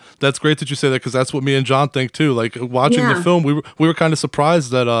that. That's great that you say that, because that's what me and John think too. Like, watching the Yeah. film, we were kind of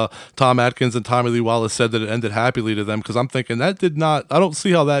surprised that Tom Atkins and Tommy Lee Wallace said that it ended happily to them, because I'm thinking that did not. I don't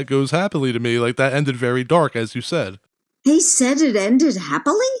see how that goes happily to me. Like, that ended very dark, as you said. They said it ended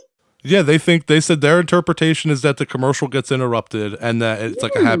happily? Yeah, they said their interpretation is that the commercial gets interrupted and that it's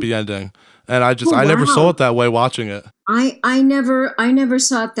like a happy ending. And I never wow. saw it that way watching it. I never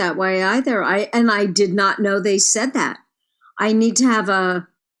saw it that way either. I did not know they said that. I need to have a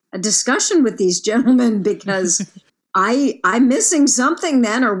discussion with these gentlemen, because I'm missing something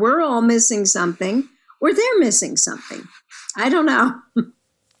then, or we're all missing something, or they're missing something. I don't know.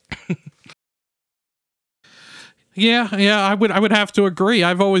 Yeah, I would have to agree.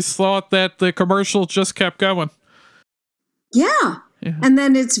 I've always thought that the commercial just kept going. Yeah. And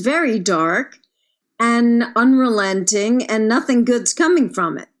then it's very dark and unrelenting, and nothing good's coming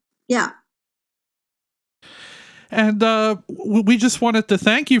from it. Yeah. And we just wanted to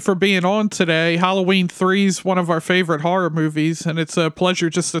thank you for being on today. Halloween 3 is one of our favorite horror movies, and it's a pleasure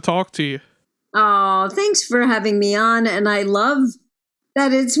just to talk to you. Oh, thanks for having me on. And I love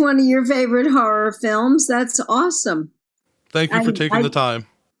that it's one of your favorite horror films. That's awesome. Thank you for taking the time.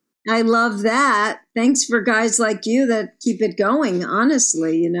 I love that. Thanks for guys like you that keep it going,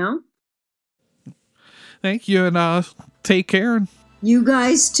 honestly, you know? Thank you, and take care. You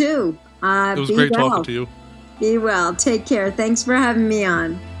guys too. It was great talking to you. Be well. Take care. Thanks for having me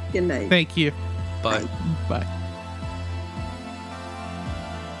on. Good night. Thank you. Bye. Bye.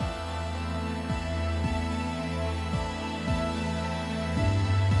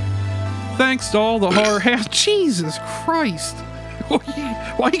 Thanks to all the horror hounds. Jesus Christ.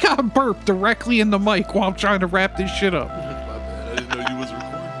 Why you gotta burp directly in the mic while I'm trying to wrap this shit up? My bad. I didn't know you was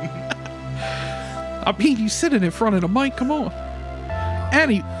recording. I mean, you sitting in front of the mic. Come on.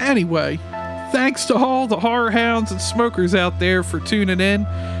 Anyway, thanks to all the horror hounds and smokers out there for tuning in.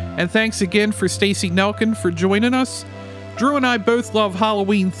 And thanks again for Stacey Nelkin for joining us. Drew and I both love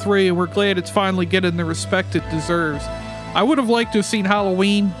Halloween 3, and we're glad it's finally getting the respect it deserves. I would have liked to have seen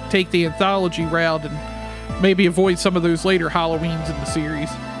Halloween take the anthology route and maybe avoid some of those later Halloweens in the series.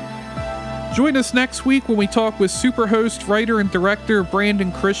 Join us next week when we talk with superhost, writer, and director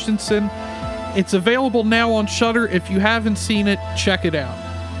Brandon Christensen. It's available now on Shudder. If you haven't seen it, check it out.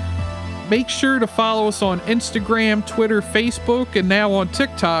 Make sure to follow us on Instagram, Twitter, Facebook, and now on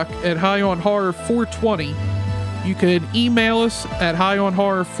TikTok at HighOnHorror420. You can email us at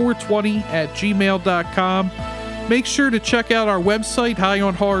highonhorror420@gmail.com. Make sure to check out our website,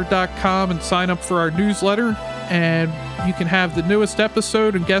 highonhorror.com, and sign up for our newsletter. And you can have the newest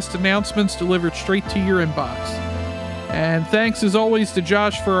episode and guest announcements delivered straight to your inbox. And thanks as always to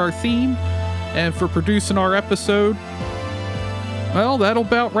Josh for our theme and for producing our episode. Well, that'll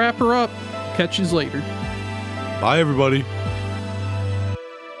about wrap her up. Catch yous later. Bye, everybody.